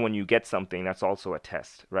even when you get something, that's also a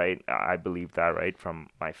test, right? I believe that, right, from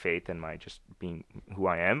my faith and my just being who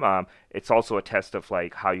I am. It's also a test of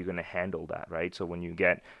like how you're going to handle that, right? So when you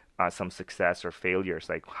get some success or failures,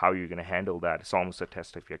 like how you're going to handle that, it's almost a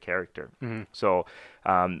test of your character. So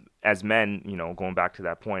as men, going back to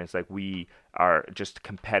that point, it's like we are just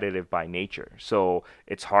competitive by nature, so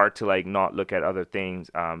it's hard to like not look at other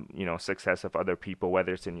things, success of other people,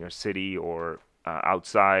 whether it's in your city or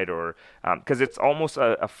outside, or because it's almost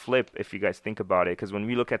a flip if you guys think about it, because when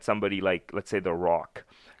we look at somebody like, let's say, The Rock,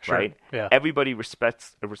 right? Yeah. Everybody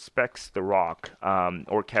respects The Rock,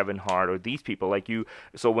 or Kevin Hart, or these people like you.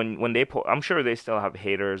 So when they I'm sure they still have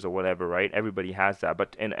haters or whatever, right? Everybody has that,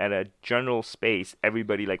 but at a general space,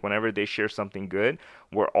 everybody, like, whenever they share something good,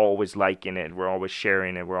 we're always liking it, we're always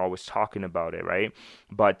sharing it, we're always talking about it, right?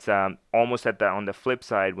 But almost on the flip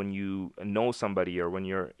side, when you know somebody, or when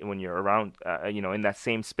you're around, in that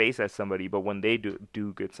same space as somebody, but when they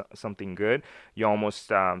do something good, you almost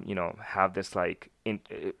have this like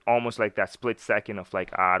almost like that split second of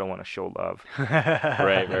like, I don't want to show love.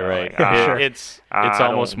 right. Like, it's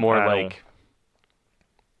almost more like,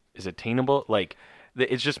 is it attainable? Like,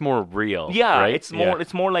 it's just more real. Yeah, right?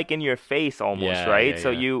 It's more like in your face almost, right? So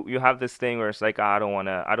you have this thing where it's like, I don't want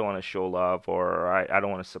to show love, or I don't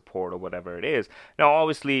want to support, or whatever it is. Now,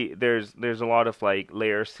 obviously, there's a lot of like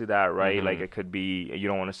layers to that, right? Like, it could be you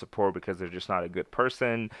don't want to support because they're just not a good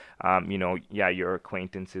person. Your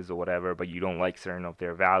acquaintances or whatever, but you don't like certain of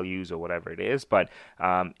their values or whatever it is. But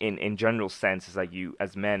in general sense, it's like, you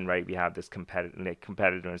as men, right? We have this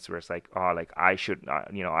competitiveness where it's like, oh, like I should,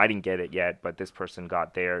 I didn't get it yet, but this person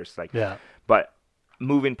got theirs, like, but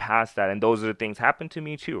moving past that, and those are the things happen to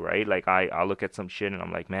me too, right? Like I look at some shit and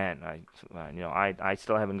I'm like, man, I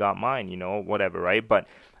still haven't got mine, whatever, right? But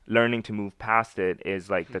learning to move past it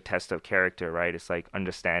is like the test of character, right? It's like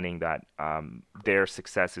understanding that their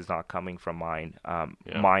success is not coming from mine.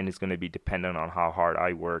 Mine is going to be dependent on how hard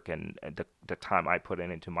I work and the time I put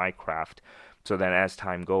into my craft. So then as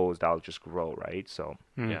time goes, that'll just grow, right? So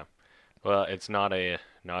well, it's not a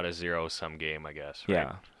zero-sum game, I guess, right?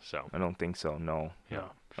 Yeah. So I don't think so, no. Yeah.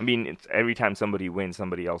 I mean, it's every time somebody wins,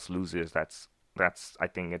 somebody else loses. That's I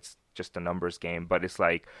think it's just a numbers game. But it's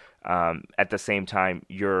like, at the same time,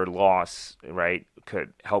 your loss, right,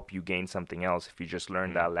 could help you gain something else if you just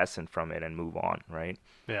learn that lesson from it and move on, right?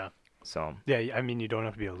 Yeah. So yeah, I mean, you don't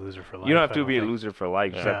have to be a loser for life. You don't have to be a loser for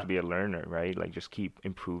life. You just have to be a learner, right? Like, just keep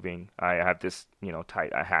improving. I have this, a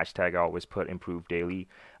hashtag I always put: improve daily.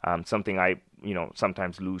 Something I,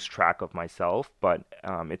 sometimes lose track of myself, but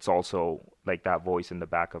it's also like that voice in the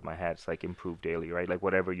back of my head. It's like, improve daily, right? Like,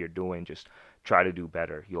 whatever you're doing, just try to do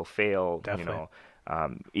better. You'll fail, Definitely.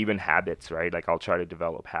 Even habits, right? Like, I'll try to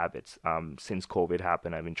develop habits. Since COVID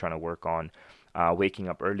happened, I've been trying to work on waking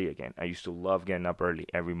up early again. I used to love getting up early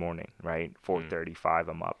every morning, right? 4:35,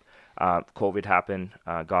 I'm up. COVID happened,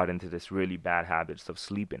 got into this really bad habits of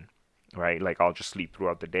sleeping, right? Like, I'll just sleep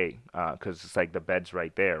throughout the day because it's like the bed's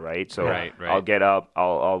right there, right? So right. I'll get up,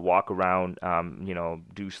 I'll walk around,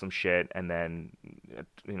 do some shit, and then,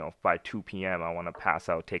 by 2 p.m. I want to pass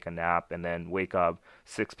out, take a nap, and then wake up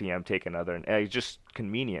 6 p.m., take another. And it's just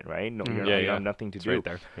convenient, right? No, you have nothing to do. Right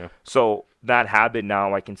there. Yeah. So that habit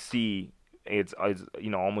now, I can see it's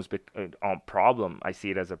almost a problem. I see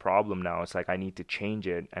it as a problem now. It's like, I need to change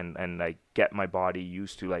it and like get my body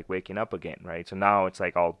used to like waking up again, right? So now it's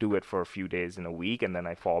like, I'll do it for a few days in a week, and then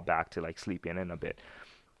I fall back to like sleeping in a bit.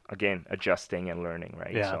 Again, adjusting and learning,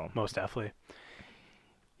 right? Yeah, so most definitely.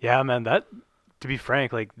 Yeah, man, that, to be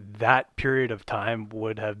frank, like, that period of time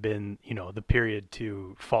would have been, the period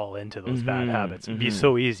to fall into those bad habits. It'd be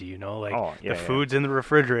so easy, like, the food's in the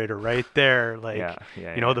refrigerator right there, like,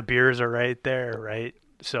 the beers are right there, right?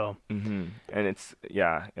 So. And it's,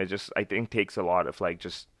 it just, I think, takes a lot of like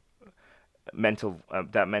just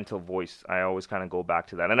that mental voice. I always kind of go back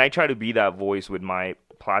to that, and I try to be that voice with my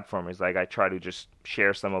platform. Is like, I try to just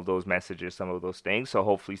share some of those messages, some of those things, so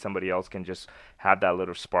hopefully somebody else can just have that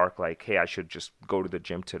little spark, like, hey, I should just go to the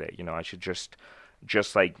gym today, I should just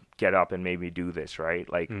like get up and maybe do this, right?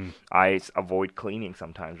 Like, I avoid cleaning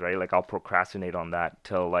sometimes, right? Like, I'll procrastinate on that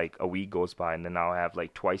till like a week goes by, and then now I have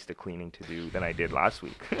like twice the cleaning to do than I did last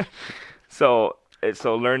week. So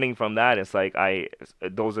learning from that, it's like,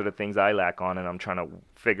 those are the things I lack on, and I'm trying to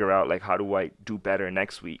figure out like, how do I do better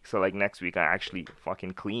next week? So like, next week I actually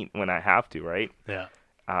fucking clean when I have to, right? Yeah.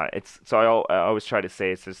 it's so I always try to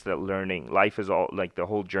say it's just that learning. Life is all like the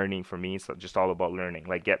whole journey for me. It's just all about learning.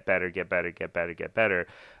 Like get better, get better, get better, get better.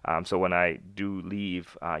 So when I do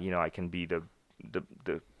leave, I can be the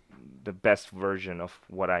best version of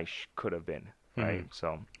what I could have been. Right.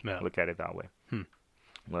 So look at it that way. A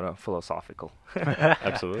little philosophical.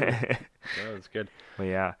 Absolutely. No, that's good. Well,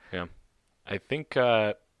 yeah. I think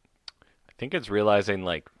it's realizing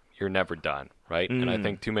like you're never done, right? And I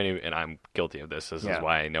think too many, and I'm guilty of this. This is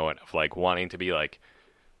why I know it. Of like wanting to be like,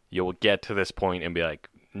 you'll get to this point and be like,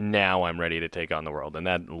 now I'm ready to take on the world, and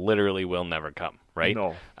that literally will never come, right?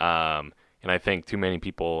 No. And I think too many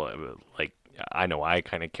people, like I know I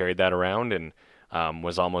kind of carried that around and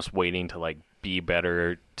was almost waiting to like be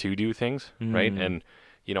better to do things, right? And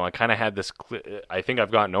I kind of had this. I think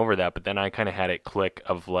I've gotten over that, but then I kind of had it click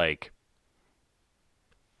of like.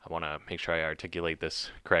 I want to make sure I articulate this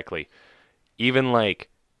correctly. Even like,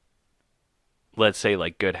 let's say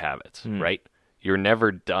like good habits, right? You're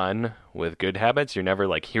never done with good habits. You're never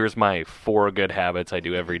like, here's my 4 good habits I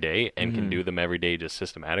do every day and can do them every day just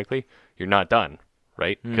systematically. You're not done,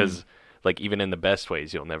 right? Because like even in the best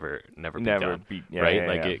ways, you'll never be done,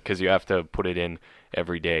 right? Because you have to put it in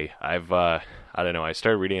every day. I don't know. I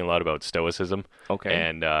started reading a lot about Stoicism. Okay.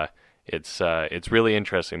 And it's really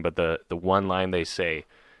interesting. But the one line they say.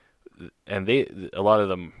 And a lot of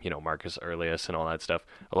them, Marcus Aurelius and all that stuff,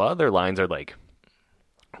 a lot of their lines are like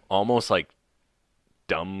almost like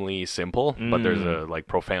dumbly simple, but there's a like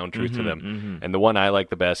profound truth to them. And the one I like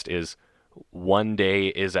the best is one day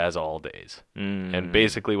is as all days. And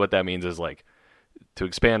basically what that means is like, to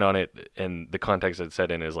expand on it, and the context it's set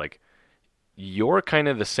in is like, you're kind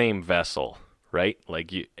of the same vessel, right?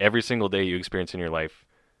 Like every single day you experience in your life,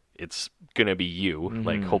 it's going to be you.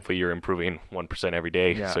 Like, hopefully you're improving 1% every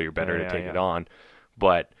day, so you're better to take it on.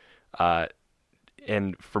 But,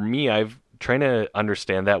 and for me, I've trying to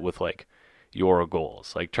understand that with, like, your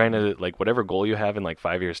goals. Like, trying to, like, whatever goal you have in, like,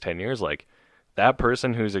 5 years, 10 years, like, that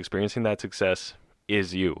person who's experiencing that success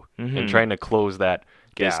is you. And trying to close that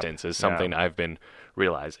distance is something I've been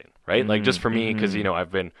realizing, right? Like, just for me, because,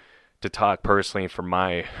 I've been, to talk personally for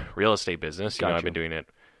my real estate business, I've been doing it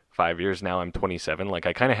 5 years now. I'm 27. Like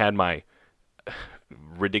I kind of had my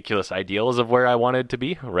ridiculous ideals of where I wanted to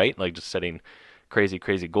be, right? Like just setting crazy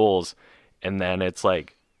goals. And then it's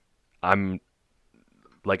like, I'm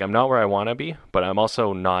not where I want to be, but I'm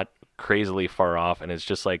also not crazily far off. And it's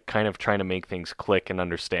just like kind of trying to make things click and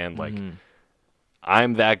understand like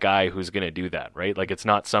I'm that guy who's going to do that, right? Like it's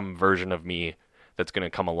not some version of me that's going to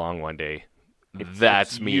come along one day.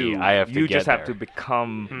 That's me. You. I have to. You get just there. have to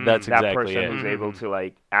become That's that exactly person it. who's able to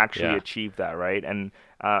like actually achieve that, right? And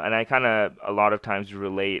I kind of a lot of times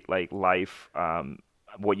relate like life,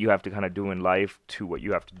 what you have to kind of do in life to what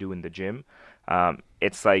you have to do in the gym.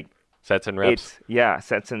 It's like sets and reps.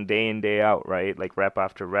 Sets and day in day out, right? Like rep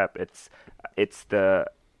after rep. It's the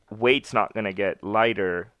weight's not gonna get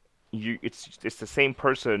lighter. It's the same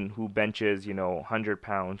person who benches 100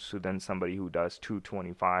 pounds to then somebody who does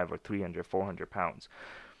 225 or 300 400 pounds.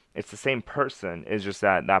 It's the same person. It's just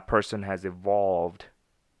that person has evolved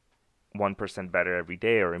 1% better every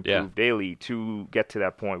day or improved daily to get to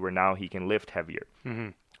that point where now he can lift heavier.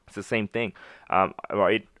 It's the same thing.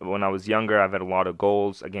 Right when I was younger, I've had a lot of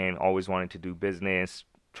goals. Again, always wanted to do business,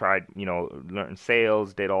 tried learn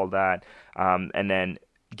sales, did all that, and then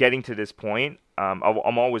getting to this point,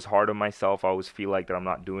 I'm always hard on myself. I always feel like that I'm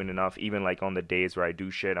not doing enough. Even like on the days where I do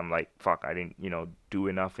shit, I'm like, fuck, I didn't, do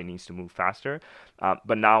enough. It needs to move faster.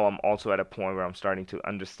 But now I'm also at a point where I'm starting to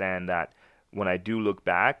understand that when I do look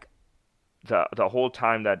back, the whole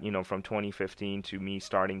time that, from 2015 to me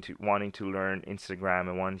wanting to learn Instagram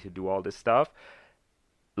and wanting to do all this stuff,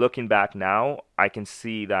 looking back now, I can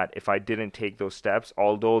see that if I didn't take those steps,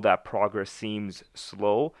 although that progress seems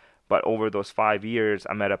slow, but over those 5 years,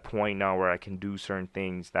 I'm at a point now where I can do certain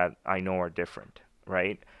things that I know are different,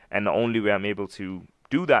 right? And the only way I'm able to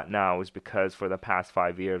do that now is because for the past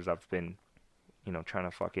 5 years, I've been, trying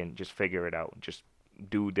to fucking just figure it out. Just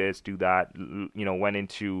do this, do that. Went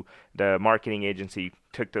into the marketing agency,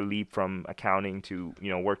 took the leap from accounting to,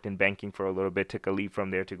 worked in banking for a little bit, took a leap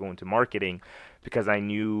from there to go into marketing because I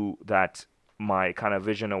knew that my kind of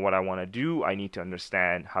vision of what I want to do, I need to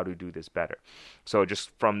understand how to do this better. So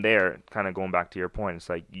just from there, kind of going back to your point, it's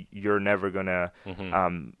like you're never gonna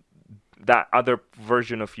that other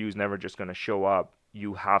version of you is never just gonna show up.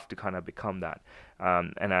 You have to kind of become that.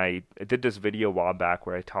 And I did this video a while back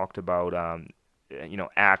where I talked about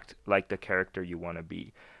act like the character you want to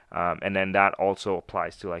be, and then that also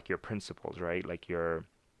applies to like your principles, right? Like your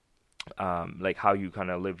like how you kind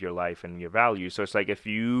of live your life and your values. So it's like if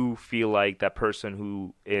you feel like that person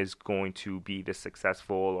who is going to be the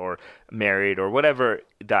successful or married or whatever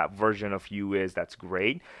that version of you is, that's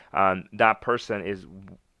great. That person is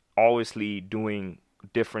obviously doing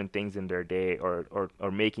different things in their day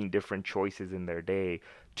or making different choices in their day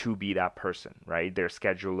to be that person, right? Their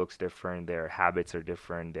schedule looks different, their habits are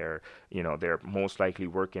different, they're most likely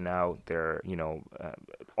working out,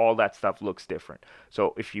 all that stuff looks different.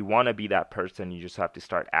 So if you want to be that person, you just have to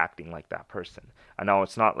start acting like that person. And now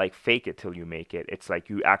it's not like fake it till you make it. It's like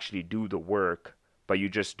you actually do the work, but you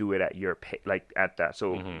just do it at your at that.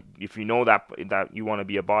 So if you know that you want to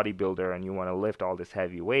be a bodybuilder and you want to lift all this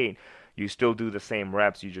heavy weight, you still do the same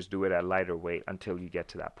reps, you just do it at lighter weight until you get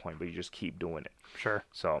to that point, but you just keep doing it. Sure.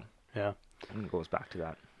 So yeah, it goes back to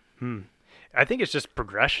that. I think it's just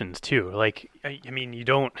progressions too. Like, I mean, I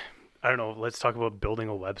don't know, let's talk about building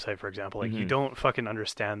a website, for example. Like, you don't fucking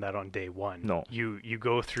understand that on day one. No. You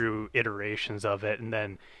go through iterations of it, and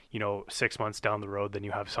then, 6 months down the road, then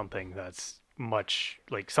you have something that's much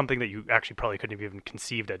like something that you actually probably couldn't have even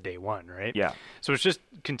conceived at day one, right? Yeah. So it's just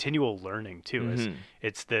continual learning too.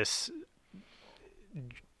 It's this,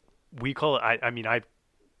 we call it,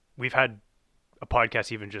 we've had a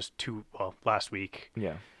podcast even just last week.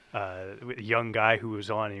 Yeah. A young guy who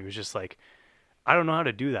was on, and he was just like, I don't know how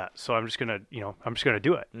to do that, so I'm just gonna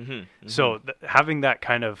do it. So having that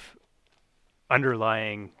kind of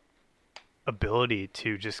underlying ability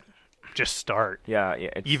to just start,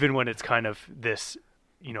 even when it's kind of this,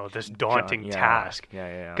 this daunting task.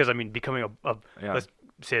 Because I mean, becoming let's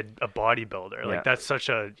say a bodybuilder, like that's such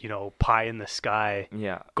a pie in the sky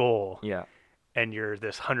goal. Yeah. And you're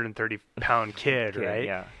this 130-pound kid, right?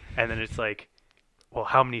 Yeah. And then it's like, well,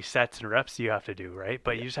 how many sets and reps do you have to do, right?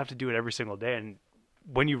 But you just have to do it every single day. And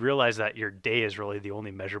when you realize that your day is really the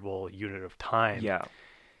only measurable unit of time,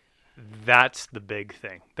 that's the big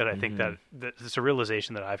thing that I think that it's a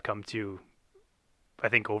realization that I've come to, I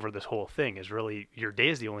think, over this whole thing, is really your day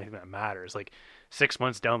is the only thing that matters. Like 6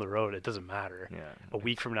 months down the road, it doesn't matter. Yeah. A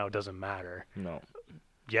week from now, it doesn't matter. No.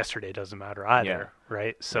 Yesterday doesn't matter either,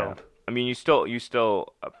 right? So, I mean, you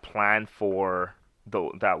still plan for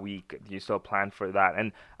that week. You still plan for that.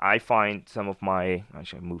 And I find some of my, I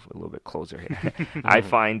should move a little bit closer here. I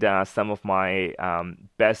find some of my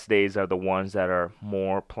best days are the ones that are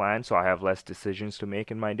more planned, so I have less decisions to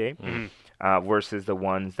make in my day, versus the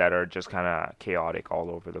ones that are just kind of chaotic all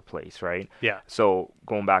over the place, right? Yeah. So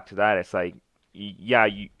going back to that, it's like,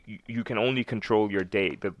 you can only control your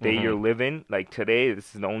day. The day you're living, like today,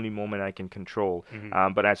 this is the only moment I can control.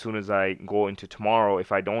 But as soon as I go into tomorrow,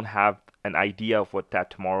 if I don't have an idea of what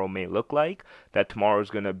that tomorrow may look like, that tomorrow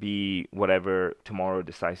is going to be whatever tomorrow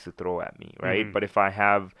decides to throw at me, right? But if I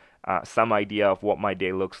have some idea of what my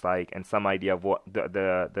day looks like and some idea of what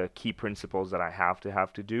the key principles that I have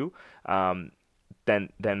to do,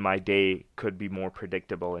 then my day could be more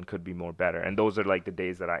predictable and could be more better. And those are like the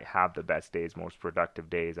days that I have the best days, most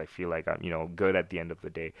productive days. I feel like I'm, good at the end of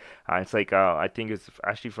the day. It's like, I think it's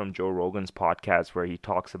actually from Joe Rogan's podcast where he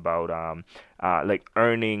talks about, like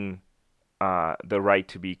earning, the right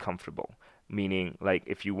to be comfortable. Meaning, like,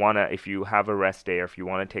 if you have a rest day, or if you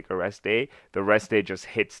want to take a rest day, the rest day just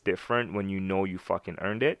hits different when you fucking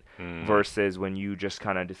earned it, versus when you just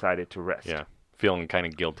kind of decided to rest. Yeah. Feeling kind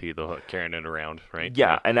of guilty though, carrying it around, right?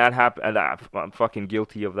 Yeah, and that happened. I'm fucking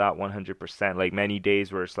guilty of that 100%. Like many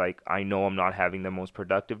days where it's like I know I'm not having the most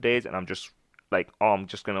productive days, and I'm just like, I'm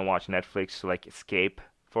just gonna watch Netflix to like escape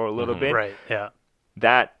for a little bit. Right. Yeah.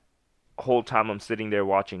 That whole time I'm sitting there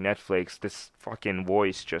watching Netflix, this fucking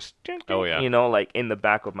voice just, like in the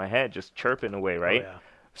back of my head, just chirping away, right? Oh, yeah.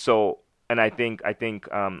 So, and I think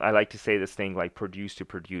I like to say this thing like produce to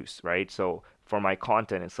produce, right? So for my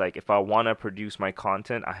content, it's like if I want to produce my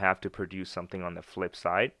content, I have to produce something on the flip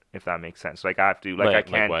side, if that makes sense. Like I have to, I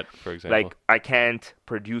can't, like what, for example? Like I can't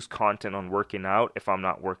produce content on working out if I'm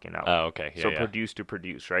not working out. Oh, okay. Yeah, so produce to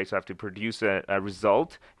produce, right? So I have to produce a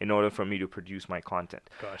result in order for me to produce my content.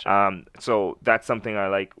 Gotcha. So that's something I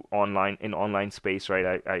like in online space,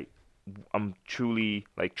 right? I'm truly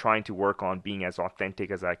like trying to work on being as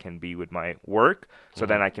authentic as I can be with my work, so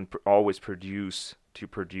then I can always produce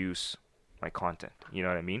my content. You know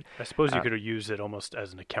what I mean? I suppose you could use it almost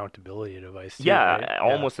as an accountability device too, yeah, right?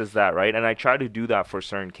 Almost as that, right? And I try to do that for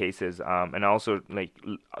certain cases, and I also like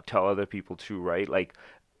tell other people too, right? Like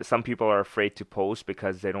some people are afraid to post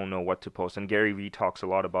because they don't know what to post, and Gary Vee talks a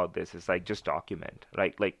lot about this. It's like, just document,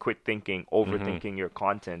 right? Like quit overthinking your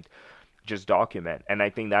content. Just document. And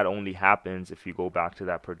I think that only happens if you go back to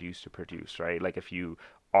that produce to produce, right? Like if you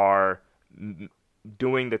are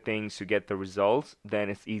doing the things to get the results, then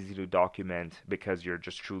it's easy to document because you're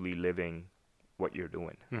just truly living what you're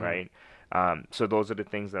doing, right? So those are the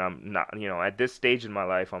things that I'm not, at this stage in my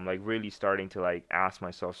life, I'm like really starting to like ask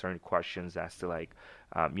myself certain questions as to like,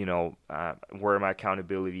 where my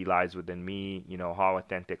accountability lies within me, how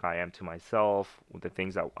authentic I am to myself with the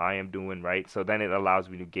things that I am doing, right? So then it allows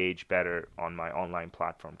me to gauge better on my online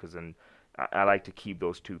platform, because then I like to keep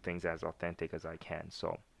those two things as authentic as I can.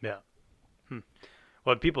 So yeah.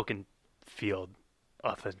 Well, people can feel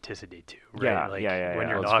authenticity too, right? Yeah, like yeah. When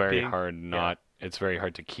you're it's not very being, hard it's very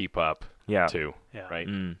hard to keep up too, right?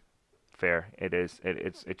 Fair. It is.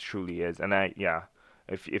 It truly is. And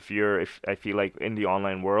if I feel like in the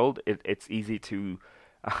online world, it's easy to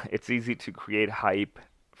create hype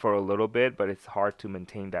for a little bit, but it's hard to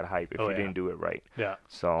maintain that hype if you didn't do it right. Yeah.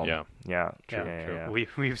 So true.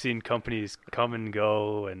 We've seen companies come and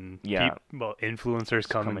go, and influencers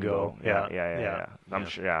come and go. Yeah.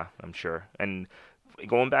 I'm sure. And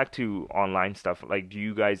going back to online stuff, like, do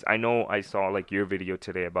you guys? I know I saw like your video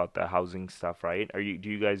today about the housing stuff, right? Do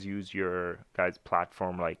you guys use your guys'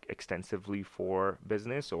 platform like extensively for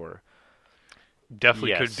business, or?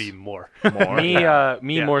 Definitely could be more.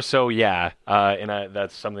 Me more so, yeah. And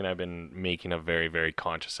that's something I've been making a very, very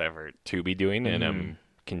conscious effort to be doing, and I'm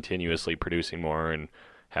continuously producing more and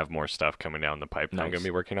have more stuff coming down the pipe that I'm going to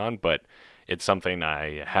be working on. But it's something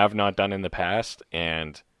I have not done in the past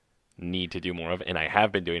and need to do more of, and I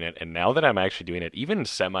have been doing it. And now that I'm actually doing it, even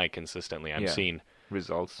semi-consistently, I'm seeing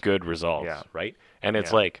good results, right? And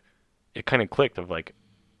it's like, it kind of clicked of like,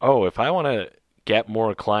 oh, if I want to get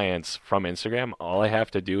more clients from Instagram, all I have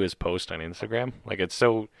to do is post on Instagram. Like, it's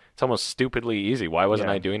almost stupidly easy. Why wasn't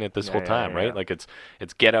I doing it this whole time, right? Like, it's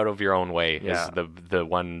get out of your own way is the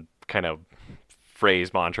one kind of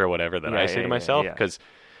phrase, mantra, whatever that I say to myself, because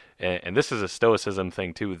and this is a stoicism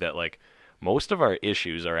thing too, that like most of our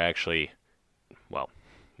issues are actually, well,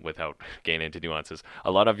 without getting into nuances, a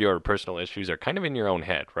lot of your personal issues are kind of in your own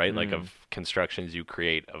head, right? Like, of constructions you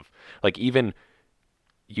create, of like even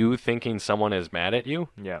you thinking someone is mad at you,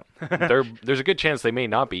 there's a good chance they may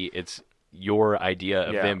not be. It's your idea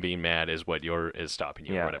of them being mad is what is stopping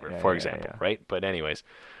you, or whatever, for example, right? But anyways,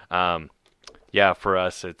 for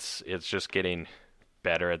us, it's just getting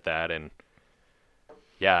better at that. And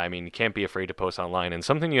I mean, you can't be afraid to post online. And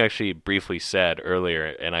something you actually briefly said earlier,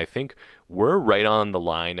 and I think we're right on the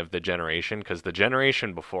line of the generation, because the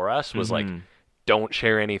generation before us was like, don't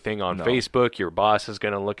share anything on Facebook. Your boss is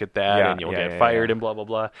going to look at that and you'll get fired and blah, blah,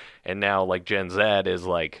 blah. And now like Gen Z is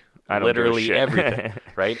like literally everything,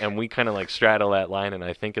 right? And we kind of like straddle that line, and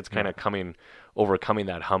I think it's kind of overcoming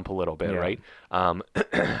that hump a little bit, right?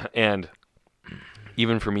 And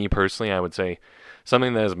even for me personally, I would say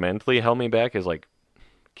something that has mentally held me back is like,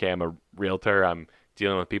 okay, I'm a realtor. I'm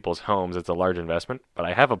dealing with people's homes. It's a large investment, but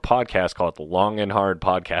I have a podcast called the Long and Hard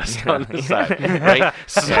Podcast on the side, right?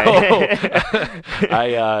 So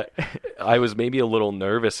I was maybe a little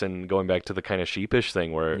nervous, and going back to the kind of sheepish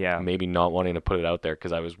thing where maybe not wanting to put it out there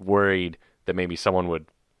because I was worried that maybe someone would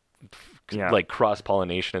like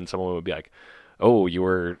cross-pollination, and someone would be like, oh, you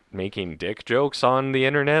were making dick jokes on the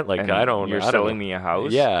internet? Like, you're selling me a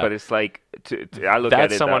house? Yeah. But it's like, I look at it,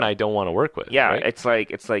 that's someone I don't want to work with. Yeah, right? it's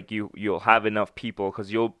like you'll have enough people,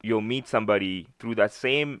 because you'll meet somebody through that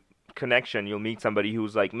same connection. You'll meet somebody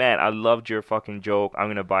who's like, man, I loved your fucking joke. I'm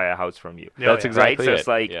going to buy a house from you. Yeah, that's exactly right? So it. it's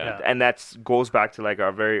like, and that goes back to like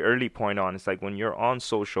our very early point on, it's like when you're on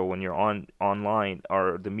social, when you're online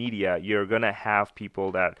or the media, you're going to have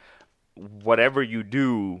people that, whatever you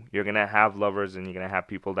do, you're gonna have lovers and you're gonna have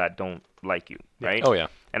people that don't like you, right? Oh yeah,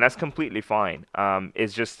 and that's completely fine.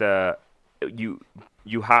 It's just you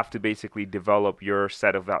have to basically develop your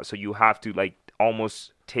set of values. So you have to like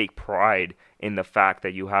almost take pride in the fact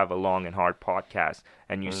that you have a Long and Hard podcast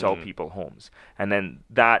and you sell people homes, and then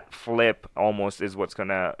that flip almost is what's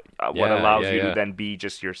gonna what allows you to then be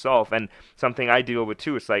just yourself. And something I deal with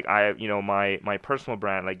too, it's like my personal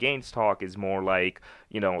brand, like Gains Talk, is more like,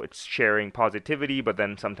 it's sharing positivity, but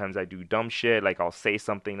then sometimes I do dumb shit, like I'll say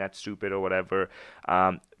something that's stupid or whatever,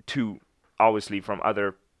 to obviously from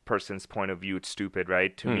other person's point of view it's stupid,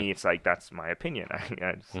 right? To me it's like, that's my opinion.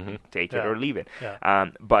 I just take it or leave it.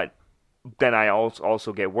 But then I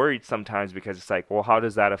also get worried sometimes, because it's like, well, how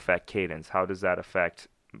does that affect Cadence? How does that affect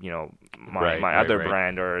my other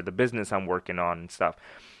brand or the business I'm working on and stuff?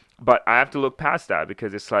 But I have to look past that,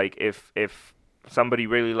 because it's like, if somebody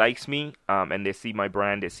really likes me, and they see my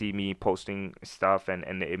brand, they see me posting stuff,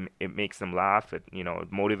 and it makes them laugh, it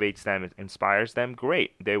motivates them, it inspires them,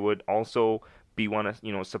 great. They would also be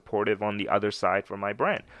supportive on the other side for my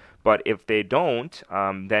brand. But if they don't,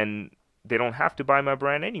 then they don't have to buy my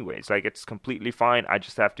brand anyways. Like, it's completely fine. I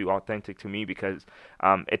just have to authentic to me, because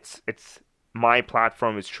it's my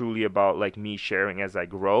platform is truly about like me sharing as I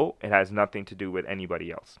grow. It has nothing to do with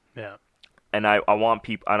anybody else. Yeah. And I want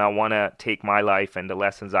people, and I want to take my life and the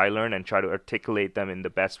lessons I learn and try to articulate them in the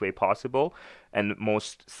best way possible and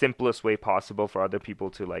most simplest way possible for other people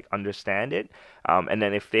to like understand it. And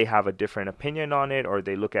then if they have a different opinion on it, or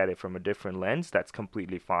they look at it from a different lens, that's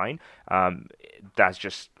completely fine. That's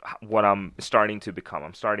just what I'm starting to become.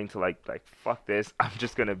 I'm starting to like fuck this. I'm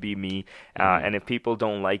just gonna be me. And if people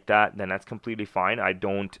don't like that, then that's completely fine. I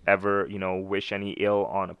don't ever, wish any ill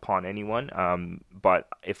upon anyone. But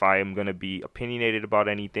if I am gonna be opinionated about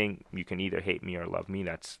anything, you can either hate me or love me.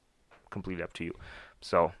 That's completely up to you.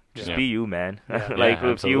 So just be you, man. Yeah. Like,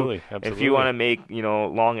 absolutely. If you want to make,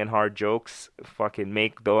 long and hard jokes, fucking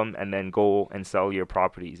make them and then go and sell your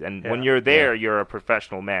properties. And when you're there, you're a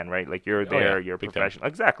professional man, right? Like, you're there, you're professional.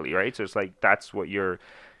 Exactly, right? So it's like, that's what you're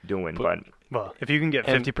doing. But well, if you can get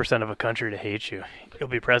 50% of a country to hate you, you'll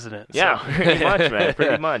be president. Yeah, so. Pretty much, man.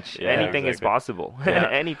 Pretty much. Anything is possible.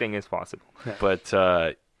 Anything is possible. But,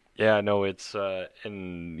 it's, and,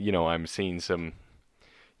 I'm seeing some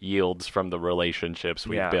yields from the relationships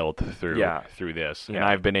we've built through this. And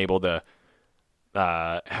I've been able to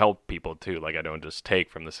help people too. Like, I don't just take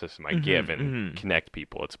from the system, I give and connect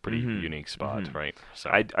people. It's a pretty unique spot, right? So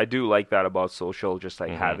I do like that about social, just like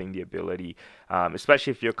having the ability, especially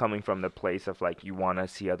if you're coming from the place of like, you want to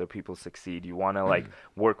see other people succeed, you want to like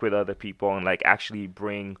work with other people and like actually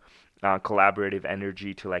bring collaborative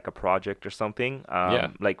energy to like a project or something,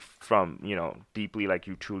 like from deeply, like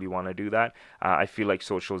you truly want to do that. I feel like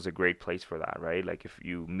social is a great place for that, right? Like, if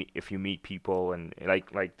you meet people, and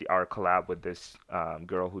our collab with this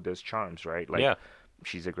girl who does charms, right? Like,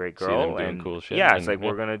 she's a great girl, and cool shit. It's like,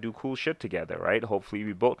 we're gonna do cool shit together, right? Hopefully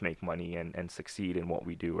we both make money and succeed in what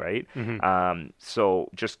we do, right? So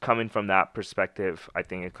just coming from that perspective, I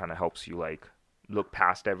think it kind of helps you like look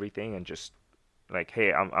past everything and just like,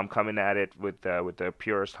 hey, I'm coming at it with the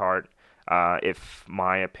purest heart. If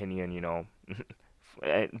my opinion,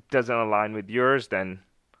 it doesn't align with yours, then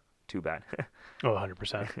too bad.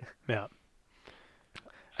 100%. Yeah.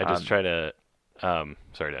 I just try to.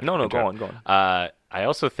 Sorry to. No, go on. I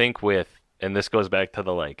also think and this goes back to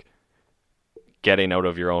the like getting out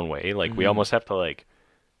of your own way. Like, we almost have to like,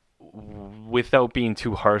 without being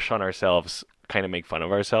too harsh on ourselves, kind of make fun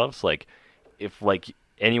of ourselves. Like, if like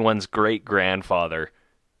anyone's great grandfather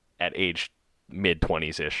at age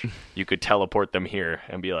mid-20s ish, you could teleport them here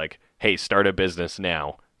and be like, hey, start a business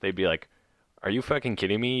now. They'd be like, are you fucking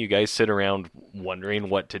kidding me? You guys sit around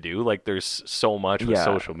wondering what to do? Like, there's so much with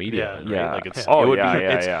social media, right? Like, it's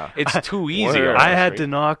too easy. I had to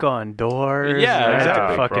knock on doors. Yeah, I exactly, had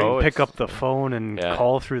to fucking bro. pick up the phone and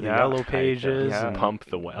call through the yellow pages and pump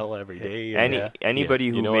the well every day. Anybody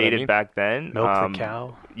who made it back then, milk the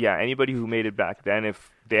cow. Yeah, anybody who made it back then,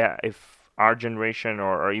 if our generation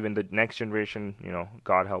or even the next generation,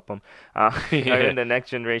 God help them, even the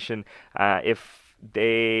next generation, if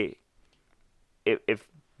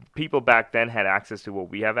people back then had access to what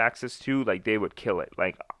we have access to, like, they would kill it.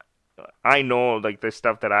 Like, I know, like, there's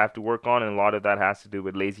stuff that I have to work on, and a lot of that has to do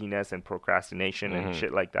with laziness and procrastination and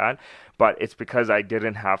shit like that. But it's because I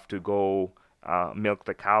didn't have to go milk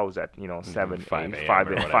the cows at 5 a.m. I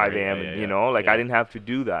didn't have to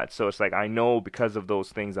do that. So it's like, I know because of those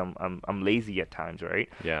things I'm lazy at times, right?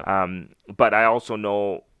 But I also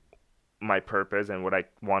know my purpose and what I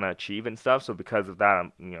want to achieve and stuff. So because of that,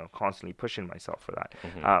 I'm constantly pushing myself for that.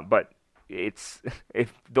 But it's,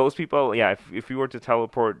 if those people, if we were to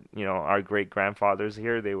teleport, our great grandfathers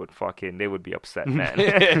here, they would be upset, man.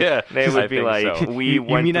 They would be like, so. You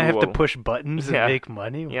mean I have to push buttons and make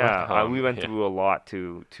money? We went through a lot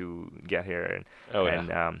to get here,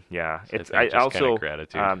 it's I also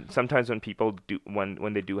sometimes when people do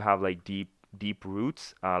when they do have like deep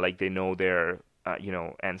roots, like they know their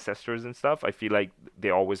ancestors and stuff, I feel like they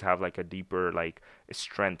always have like a deeper like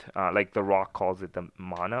strength, like The Rock calls it the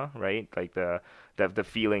mana, right? Like the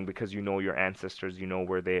feeling, because your ancestors,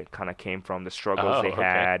 where they kind of came from, the struggles they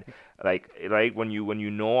had, like when you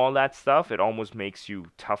know all that stuff, it almost makes you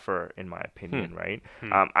tougher, in my opinion, right?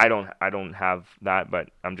 I don't have that, but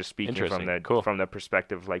I'm just speaking from the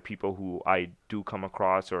perspective of like people who I do come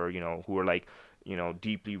across, or who are like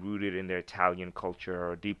deeply rooted in their Italian culture,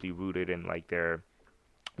 or deeply rooted in like their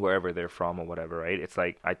wherever they're from or whatever, right? It's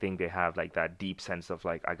like, I think they have like that deep sense of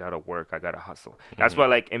like, I gotta work, I gotta hustle. That's why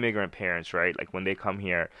like immigrant parents, right? Like when they come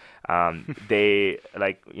here, they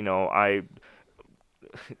like, it's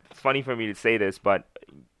funny for me to say this, but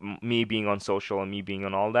me being on social and me being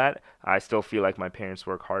on all that, I still feel like my parents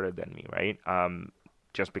work harder than me, right?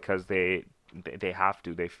 just because they have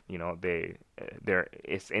to.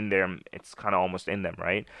 It's in them. It's kind of almost in them,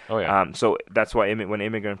 right? Oh yeah. So that's why when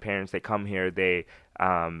immigrant parents, they come here, they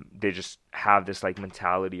just have this like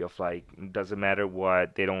mentality of like, doesn't matter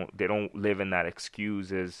what, they don't live in that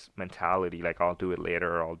excuses mentality, like I'll do it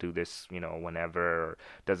later, or I'll do this, whenever, or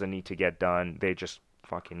doesn't need to get done. They just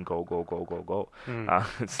fucking go.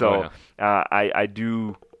 I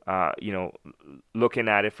do, looking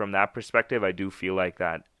at it from that perspective, I do feel like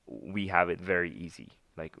that we have it very easy,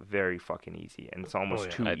 like very fucking easy, and it's almost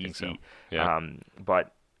too easy. So. Yeah.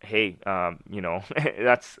 But hey,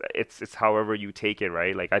 it's however you take it,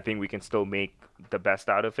 right? Like I think we can still make the best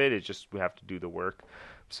out of it. It's just we have to do the work.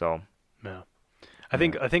 So yeah, I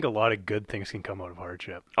think a lot of good things can come out of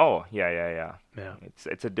hardship. Oh yeah.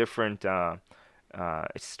 It's a different.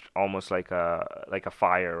 It's almost like a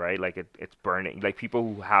fire, right? Like it's burning. Like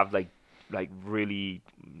people who have like really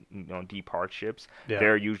deep hardships,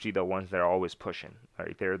 they're usually the ones that are always pushing,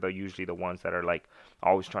 right? They're usually the ones that are like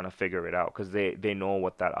always trying to figure it out, because they know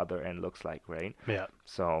what that other end looks like, right? Yeah.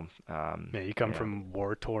 So you come from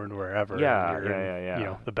war torn wherever,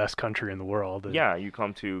 yeah. The best country in the world, you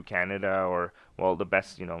come to Canada, or the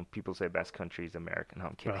best, people say best country is America. No,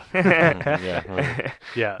 I'm kidding.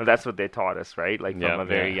 Yeah. Well, that's what they taught us, right? Like from a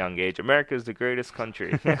very young age, America is the greatest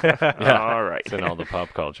country. All right. It's in all the pop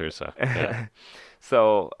culture, so. Yeah.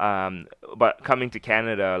 So, but coming to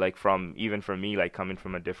Canada, like even for me, like coming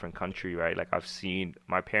from a different country, right? Like I've seen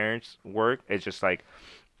my parents work. It's just like,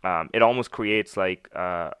 it almost creates like,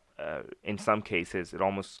 in some cases, it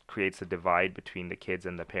almost creates a divide between the kids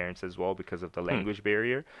and the parents as well, because of the language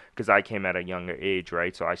barrier. Because I came at a younger age,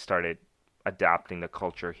 right? So I started adapting the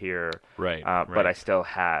culture here. Right. But I still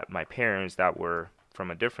had my parents that were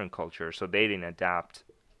from a different culture, so they didn't adapt,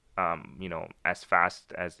 as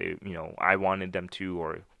fast as they, I wanted them to,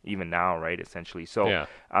 or even now, right? Essentially. So,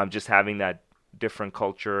 just having that different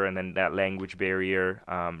culture and then that language barrier,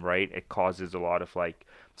 right? It causes a lot of like,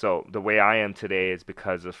 so the way I am today is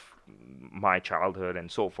because of my childhood and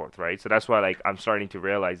so forth, right? So that's why like I'm starting to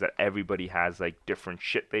realize that everybody has like different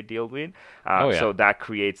shit they deal with. So that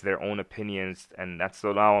creates their own opinions, and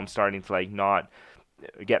so now I'm starting to like not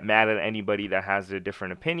get mad at anybody that has their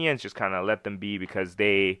different opinions, just kind of let them be, because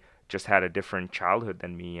they just had a different childhood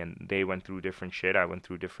than me, and they went through different shit. I went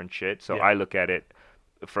through different shit. So I look at it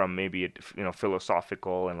from maybe a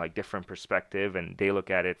philosophical and like different perspective, and they look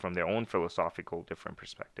at it from their own philosophical different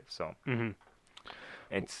perspective. So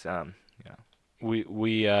it's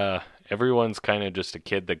we everyone's kind of just a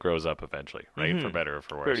kid that grows up eventually, right? For better or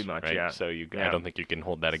for worse. Pretty much, right? yeah. So I don't think you can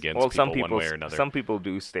hold that against people one way or another. Some people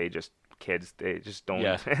do stay just kids. They just don't.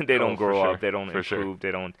 They don't grow up. They don't improve.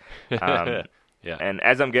 They don't. And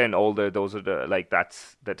as I'm getting older, those are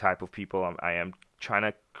that's the type of people I am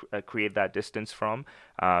trying to create that distance from.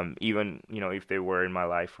 Even if they were in my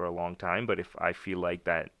life for a long time, but if I feel like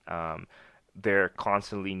that they're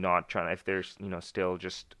constantly not trying, if they're still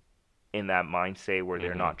just in that mindset where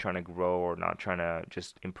they're not trying to grow or not trying to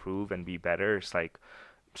just improve and be better, it's like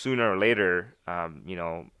sooner or later, I'm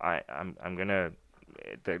gonna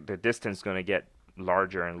the distance gonna get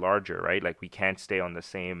larger and larger, right? Like we can't stay on the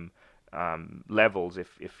same levels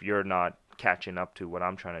if you're not catching up to what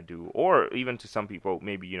I'm trying to do, or even to some people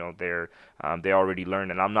maybe they already learned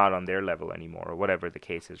and I'm not on their level anymore, or whatever the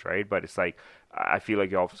case is, right? But it's like I feel like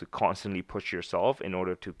you have to constantly push yourself in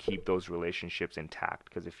order to keep those relationships intact,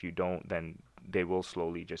 because if you don't, then they will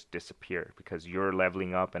slowly just disappear because you're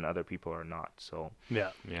leveling up and other people are not. So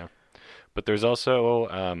yeah. But there's also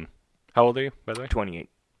how old are you, by the way? 28.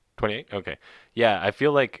 28? Okay. Yeah, I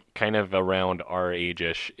feel like kind of around our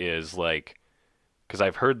age-ish is like, because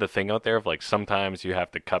I've heard the thing out there of like sometimes you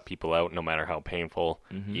have to cut people out no matter how painful,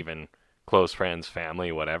 even close friends,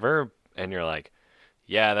 family, whatever. And you're like,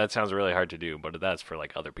 yeah, that sounds really hard to do, but that's for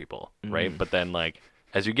like other people, right? But then like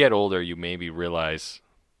as you get older, you maybe realize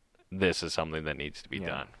this is something that needs to be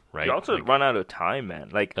done, right? You also run out of time, man.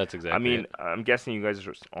 Like that's exactly. I mean, I'm guessing you guys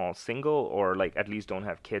are all single, or like at least don't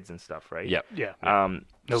have kids and stuff, right? Yep. Yeah.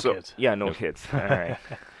 No kids. Yeah, no kids. All right.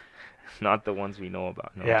 Not the ones we know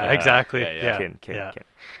about. No. Exactly. Kid.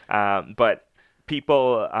 But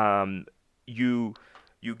people, you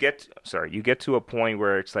get to a point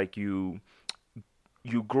where it's like you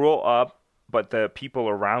grow up, but the people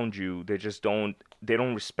around you, they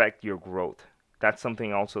don't respect your growth. That's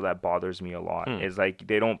something also that bothers me a lot. Is like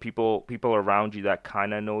people around you that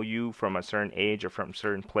kind of know you from a certain age or from a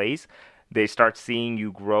certain place, they start seeing you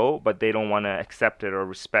grow, but they don't want to accept it or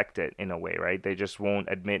respect it in a way, right? They just won't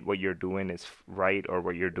admit what you're doing is right or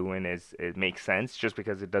what you're doing it makes sense, just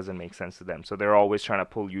because it doesn't make sense to them. So they're always trying to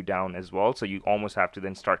pull you down as well. So you almost have to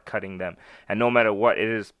then start cutting them. And no matter what, it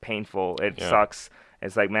is painful. It sucks.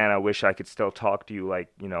 It's like, man, I wish I could still talk to you, like,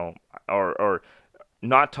 you know, or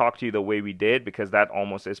not talk to you the way we did, because that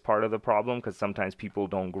almost is part of the problem, because sometimes people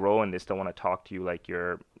don't grow and they still want to talk to you like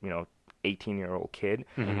you're, you know, 18-year-old kid.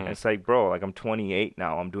 And it's like, bro, like, I'm 28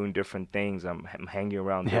 now. I'm doing different things. I'm hanging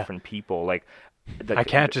around different people. Like, I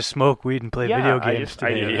can't just smoke weed and play video games.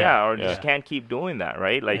 Just can't keep doing that,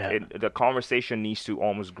 right? Like, the conversation needs to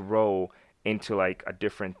almost grow into like a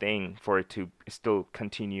different thing for it to still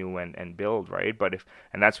continue and build, right?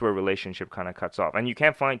 And that's where relationship kind of cuts off. And you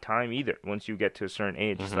can't find time either once you get to a certain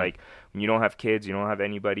age. It's like, when you don't have kids, you don't have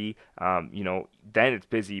anybody, you know, then it's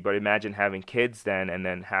busy. But imagine having kids then, and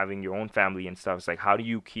then having your own family and stuff. It's like, how do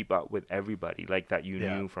you keep up with everybody like that you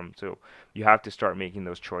knew from? So you have to start making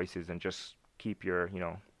those choices and just keep your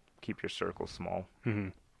circle small.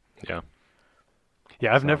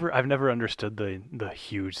 Yeah, I've never understood the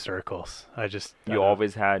huge circles. I've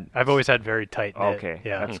always had very tight knit. Okay,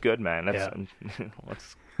 that's good, man.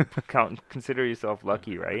 Let's consider yourself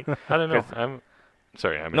lucky, right? I don't know. I'm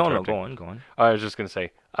sorry. No, go on. I was just gonna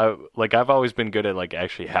say, I've always been good at like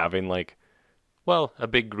actually having like, well, a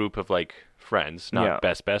big group of like friends, not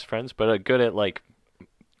best friends, but good at like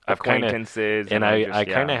acquaintances. I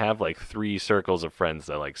kind of have like 3 circles of friends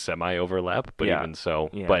that like semi overlap, but even so,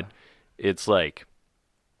 but it's like.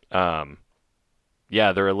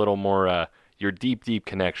 They're a little more, your deep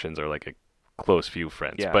connections are like a close few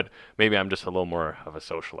friends, but maybe I'm just a little more of a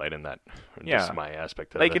socialite in that, just my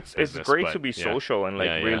aspect of like, it's business, great to be social and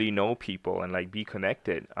like really know people and like be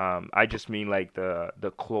connected. I just mean like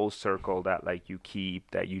the close circle that like you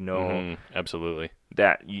keep, that you know, absolutely,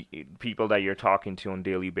 that people that you're talking to on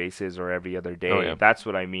daily basis or every other day. That's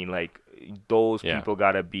what I mean. Like, those people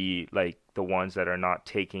gotta be like the ones that are not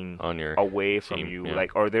taking away from you,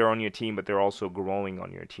 like, or they're on your team, but they're also growing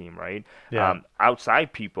on your team, right?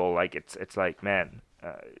 Outside people, like, it's like, man,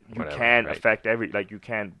 you can't affect you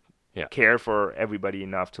can't care for everybody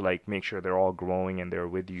enough to like make sure they're all growing and they're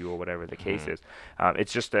with you or whatever the case is.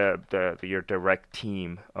 It's just your direct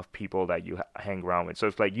team of people that you hang around with. So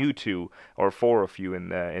it's like you 2 or 4 of you in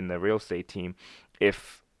the real estate team.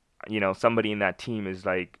 If, you know, somebody in that team is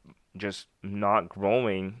like just not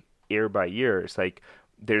growing year by year, it's like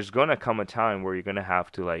there's gonna come a time where you're gonna have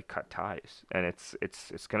to like cut ties, and it's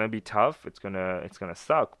gonna be tough. It's gonna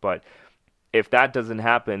suck. But if that doesn't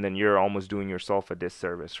happen, then you're almost doing yourself a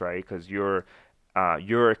disservice, right? Because you're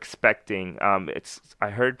expecting. I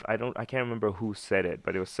can't remember who said it,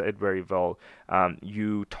 but it was said very well.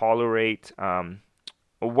 You tolerate.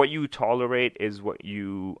 What you tolerate is what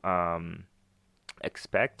you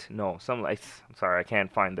expect. No, I'm sorry, I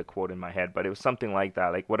can't find the quote in my head, but it was something like that.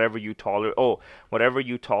 Like, whatever you tolerate,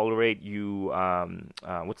 you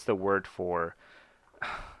what's the word for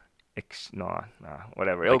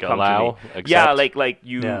whatever, like, it'll come allow, to me. Like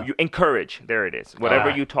you encourage. There it is.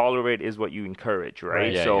 Whatever you tolerate is what you encourage,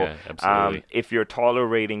 right? Absolutely. If you're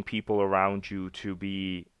tolerating people around you to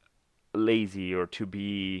be lazy or to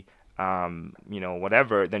be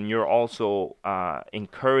whatever, then you're also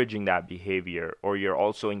encouraging that behavior, or you're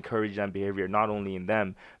also encouraging that behavior not only in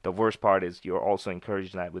them. The worst part is you're also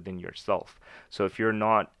encouraging that within yourself. So if you're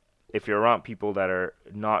around people that are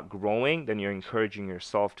not growing, then you're encouraging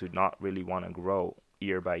yourself to not really want to grow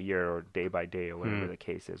year by year or day by day or whatever the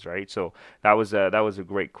case is, right? So that was a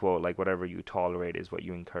great quote. Like, whatever you tolerate is what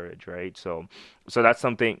you encourage, right? So that's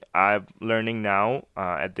something I'm learning now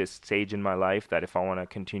at this stage in my life, that if I want to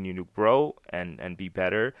continue to grow and be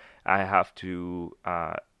better, I have to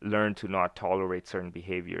learn to not tolerate certain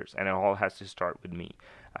behaviors, and it all has to start with me.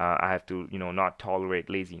 I have to, not tolerate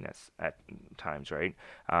laziness at times, right?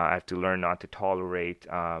 I have to learn not to tolerate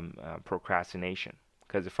procrastination,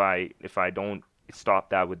 because if I don't stop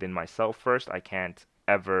that within myself first, I can't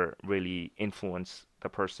ever really influence the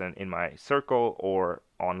person in my circle or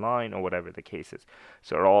online or whatever the case is.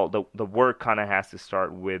 So all the work kind of has to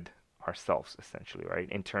start with ourselves, essentially, right?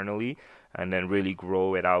 Internally, and then really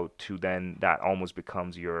grow it out to then that almost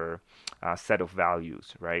becomes your set of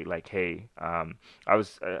values, right? Like, hey, I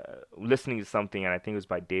was listening to something, and I think it was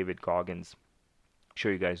by David Goggins. I'm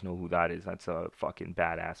sure you guys know who that is. That's a fucking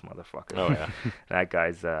badass motherfucker. Oh yeah, that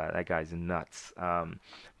guy's nuts.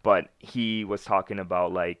 But he was talking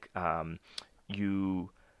about like you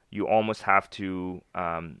almost have to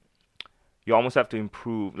you almost have to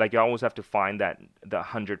improve. Like you always have to find the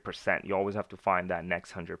 100%. You always have to find that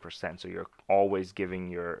next 100%. So you're always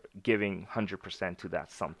giving 100% to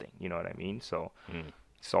that something. You know what I mean? So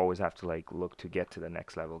just always have to like look to get to the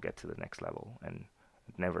next level, and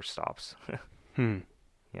it never stops.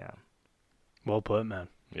 Yeah. Well put, man.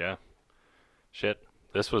 Yeah. Shit.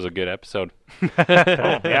 This was a good episode.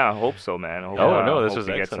 I hope so, man. This was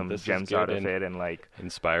excellent. Get some gems out of it and like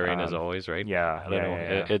inspiring as always, right? Yeah, I don't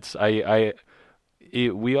know. It's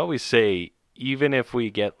we always say, even if we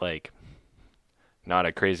get like not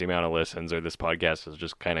a crazy amount of listens, or this podcast is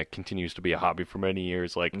just kind of continues to be a hobby for many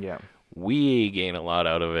years, like we gain a lot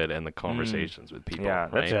out of it and the conversations with people. Yeah,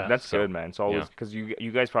 that's good, man. It's always because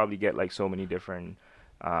you guys probably get like so many different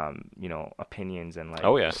opinions and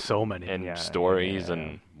like so many and stories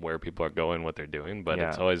and where people are going, what they're doing, but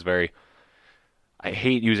it's always very, I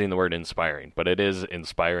hate using the word inspiring, but it is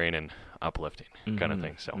inspiring and uplifting kind of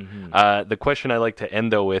thing. So the question I like to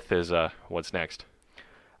end though with is what's next?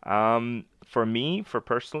 For me,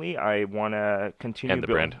 personally, I want to continue and the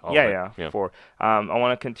brand. I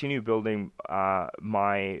want to continue building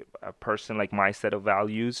my person, like my set of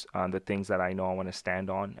values, the things that I know I want to stand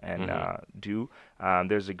on and do.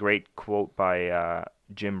 There's a great quote by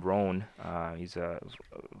Jim Rohn. He's a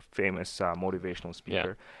famous motivational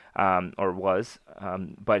speaker, or was,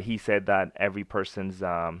 but he said that every person's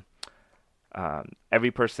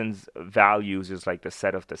values is like the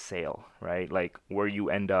set of the sail, right? Like where you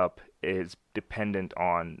end up is dependent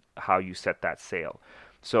on how you set that sail.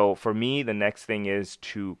 So for me, the next thing is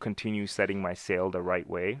to continue setting my sail the right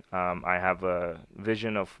way. I have a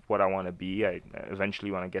vision of what I want to be. I eventually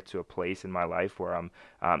want to get to a place in my life where I'm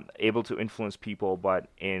able to influence people, but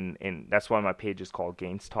in that's why my page is called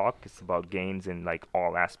Gains Talk. It's about gains in like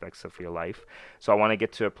all aspects of your life. So I want to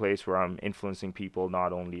get to a place where I'm influencing people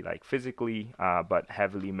not only like physically, but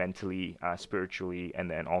heavily mentally, spiritually, and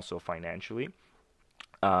then also financially.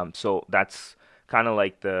 So that's kind of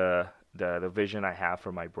like the vision I have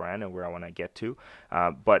for my brand and where I want to get to.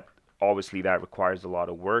 But obviously that requires a lot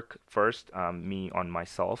of work first, me on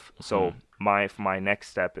myself. So my next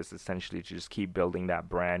step is essentially to just keep building that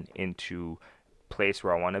brand into place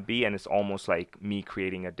where I want to be. And it's almost like me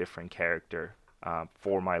creating a different character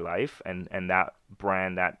for my life. And that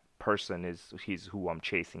brand, that person he's who I'm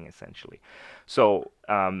chasing essentially. So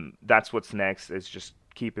that's what's next, is just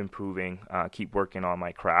keep improving, keep working on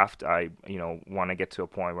my craft. I want to get to a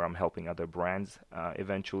point where I'm helping other brands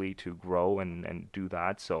eventually to grow and do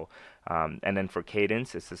that. So and then for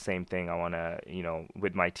Cadence, it's the same thing. I want to,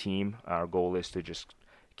 with my team, our goal is to just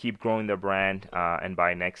keep growing the brand, and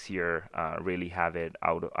by next year really have it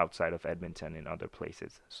outside of Edmonton in other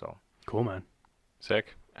places. So cool, man.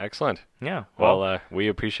 Sick. Excellent. Yeah. Well, we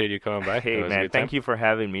appreciate you coming by. Hey, man, thank you for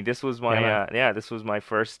having me. This was my this was my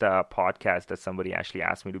first podcast that somebody actually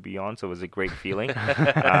asked me to be on, so it was a great feeling.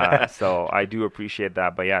 So I do appreciate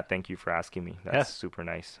that. But yeah, thank you for asking me. That's super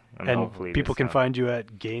nice. And hopefully people can find you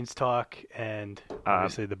at Gains Talk and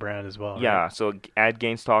obviously the brand as well. Yeah. Right? So at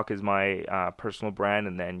Gains Talk is my personal brand,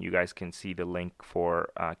 and then you guys can see the link for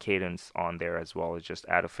Cadence on there as well. It's just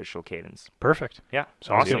at official Cadence. Perfect. Yeah.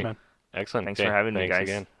 Sounds good, man. Excellent. Thanks for having me, guys.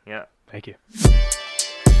 Again. Yeah. Thank you.